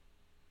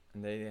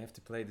 and they have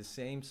to play the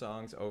same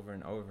songs over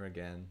and over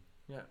again.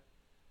 Yeah,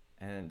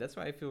 and that's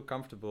why I feel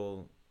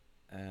comfortable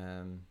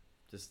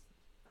just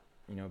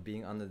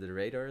being under the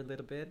radar a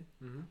little bit,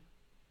 Mm-hmm.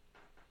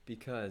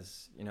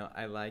 because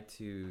I like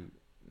to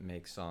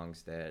make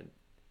songs that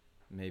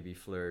maybe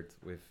flirt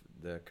with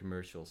the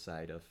commercial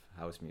side of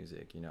house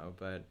music,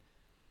 but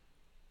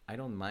I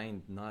don't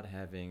mind not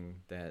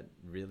having that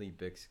really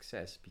big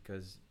success,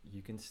 because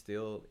you can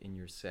still, in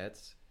your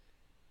sets,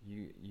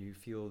 you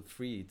feel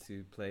free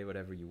to play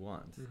whatever you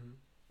want. Mm-hmm.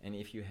 And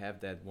if you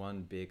have that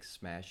one big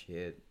smash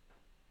hit,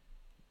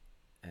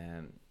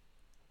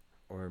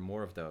 or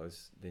more of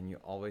those, then you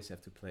always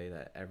have to play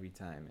that every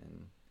time,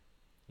 and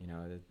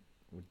that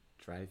would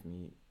drive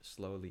me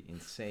slowly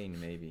insane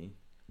maybe.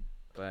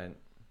 But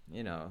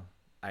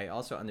I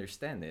also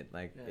understand it.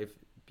 Like, Yeah. if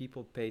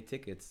people pay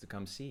tickets to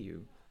come see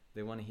you,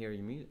 they want to hear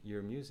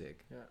your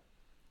music. Yeah.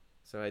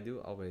 So I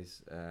do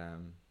always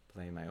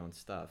play my own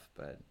stuff,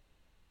 but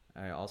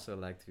I also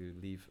like to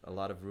leave a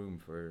lot of room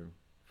for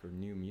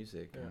new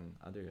music and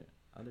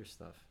other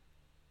stuff.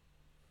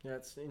 Yeah,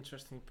 it's an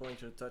interesting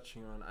point you're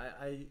touching on.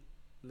 I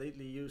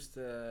lately used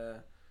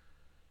the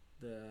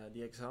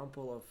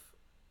example of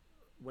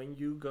when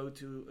you go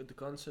to the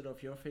concert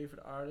of your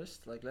favorite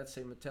artist, like let's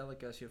say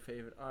Metallica is your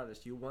favorite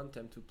artist, you want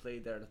them to play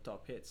their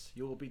top hits.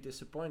 You will be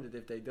disappointed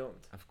if they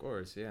don't. Of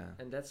course, yeah.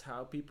 And that's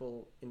how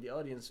people in the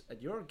audience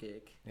at your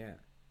gig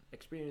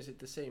experience it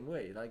the same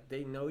way. Like,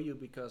 they know you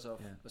because of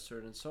a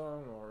certain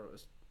song or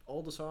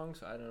all the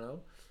songs, I don't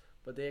know,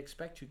 but they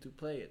expect you to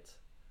play it.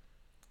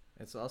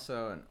 It's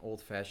also an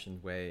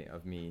old-fashioned way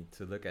of me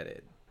to look at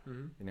it.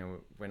 Mm-hmm.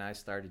 When I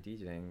started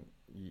DJing,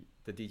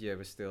 the DJ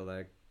was still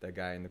like the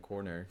guy in the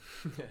corner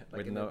Like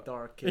with in no the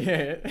dark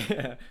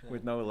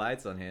with no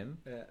lights on him,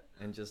 Yeah.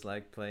 and just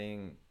like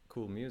playing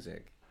cool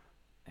music,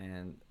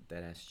 and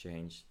that has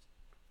changed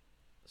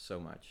so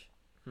much.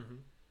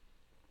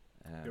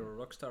 Mm-hmm. You're a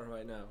rock star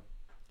right now.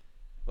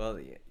 Well,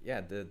 the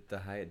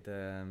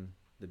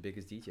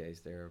biggest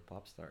DJs, they're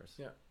pop stars.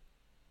 Yeah,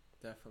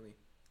 definitely.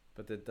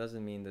 But that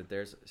doesn't mean that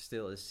there's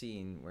still a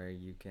scene where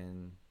you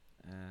can,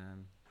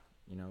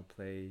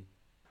 play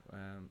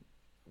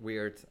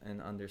weird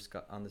and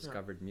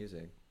undiscovered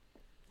music.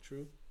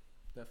 True,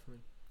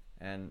 definitely.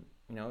 And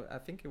I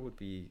think it would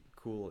be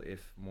cool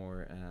if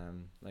more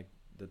like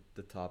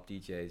the top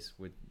DJs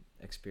would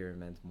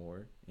experiment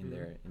more in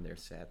their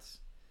sets.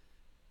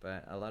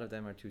 But a lot of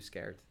them are too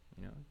scared.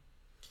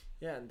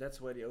 Yeah, and that's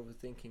where the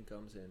overthinking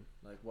comes in.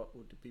 Like, what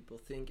would the people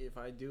think if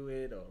I do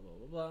it, or blah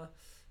blah blah.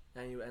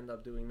 And you end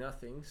up doing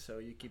nothing, so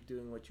you keep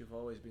doing what you've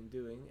always been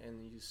doing,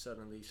 and you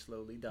suddenly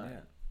slowly die.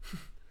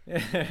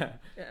 Yeah.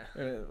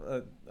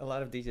 Yeah. A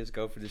lot of DJs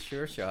go for the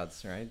sure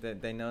shots, right?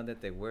 They know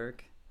that they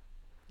work.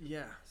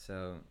 Yeah.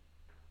 So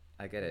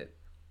I get it.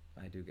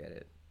 I do get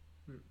it.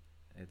 Hmm.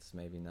 It's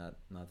maybe not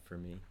for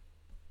me.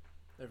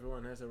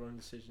 Everyone has their own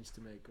decisions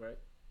to make, right?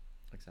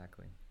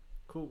 Exactly.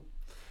 Cool.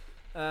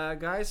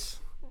 Guys,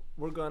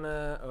 we're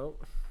gonna... Oh,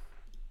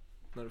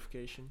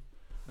 notification.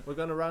 We're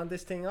gonna round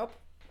this thing up.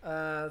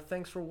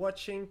 Thanks for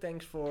watching,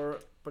 thanks for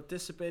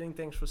participating,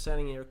 thanks for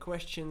sending your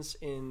questions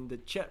in the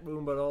chat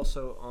room, but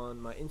also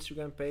on my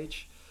Instagram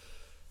page.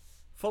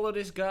 Follow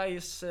this guy,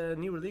 his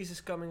new release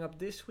is coming up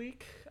this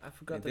week. I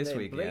forgot the name.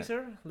 Week,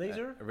 Laser?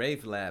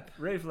 Rave Lab.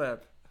 Rave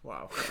Lab.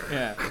 Wow.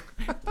 Yeah.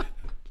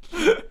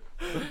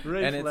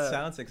 Rave and it Lab.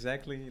 sounds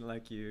exactly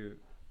like you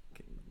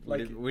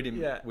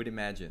would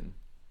imagine.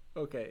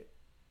 Okay.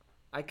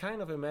 I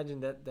kind of imagine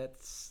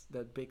that's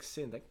that big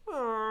synth, like...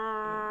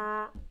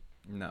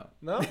 No.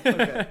 No?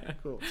 Okay,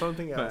 cool.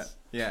 Something else.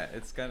 But yeah,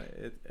 it's kind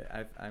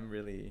of I'm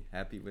really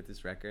happy with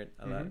this record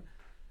a lot.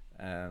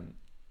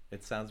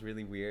 It sounds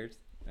really weird,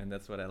 and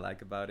that's what I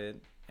like about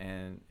it,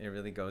 and it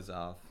really goes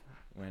off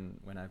when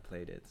I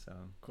played it. So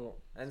cool.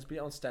 And it's be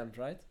on Stamped,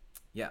 right?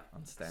 Yeah,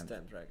 on Stamped.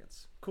 Stamped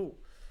Records. Cool.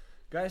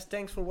 Guys,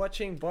 thanks for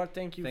watching. Bart,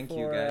 thank you for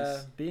you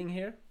guys. being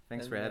here.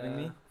 Thanks for having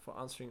me. For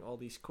answering all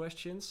these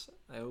questions.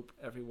 I hope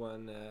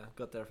everyone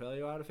got their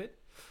value out of it.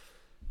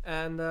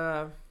 And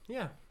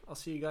yeah, I'll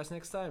see you guys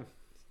next time.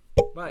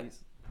 Bye.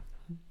 Peace.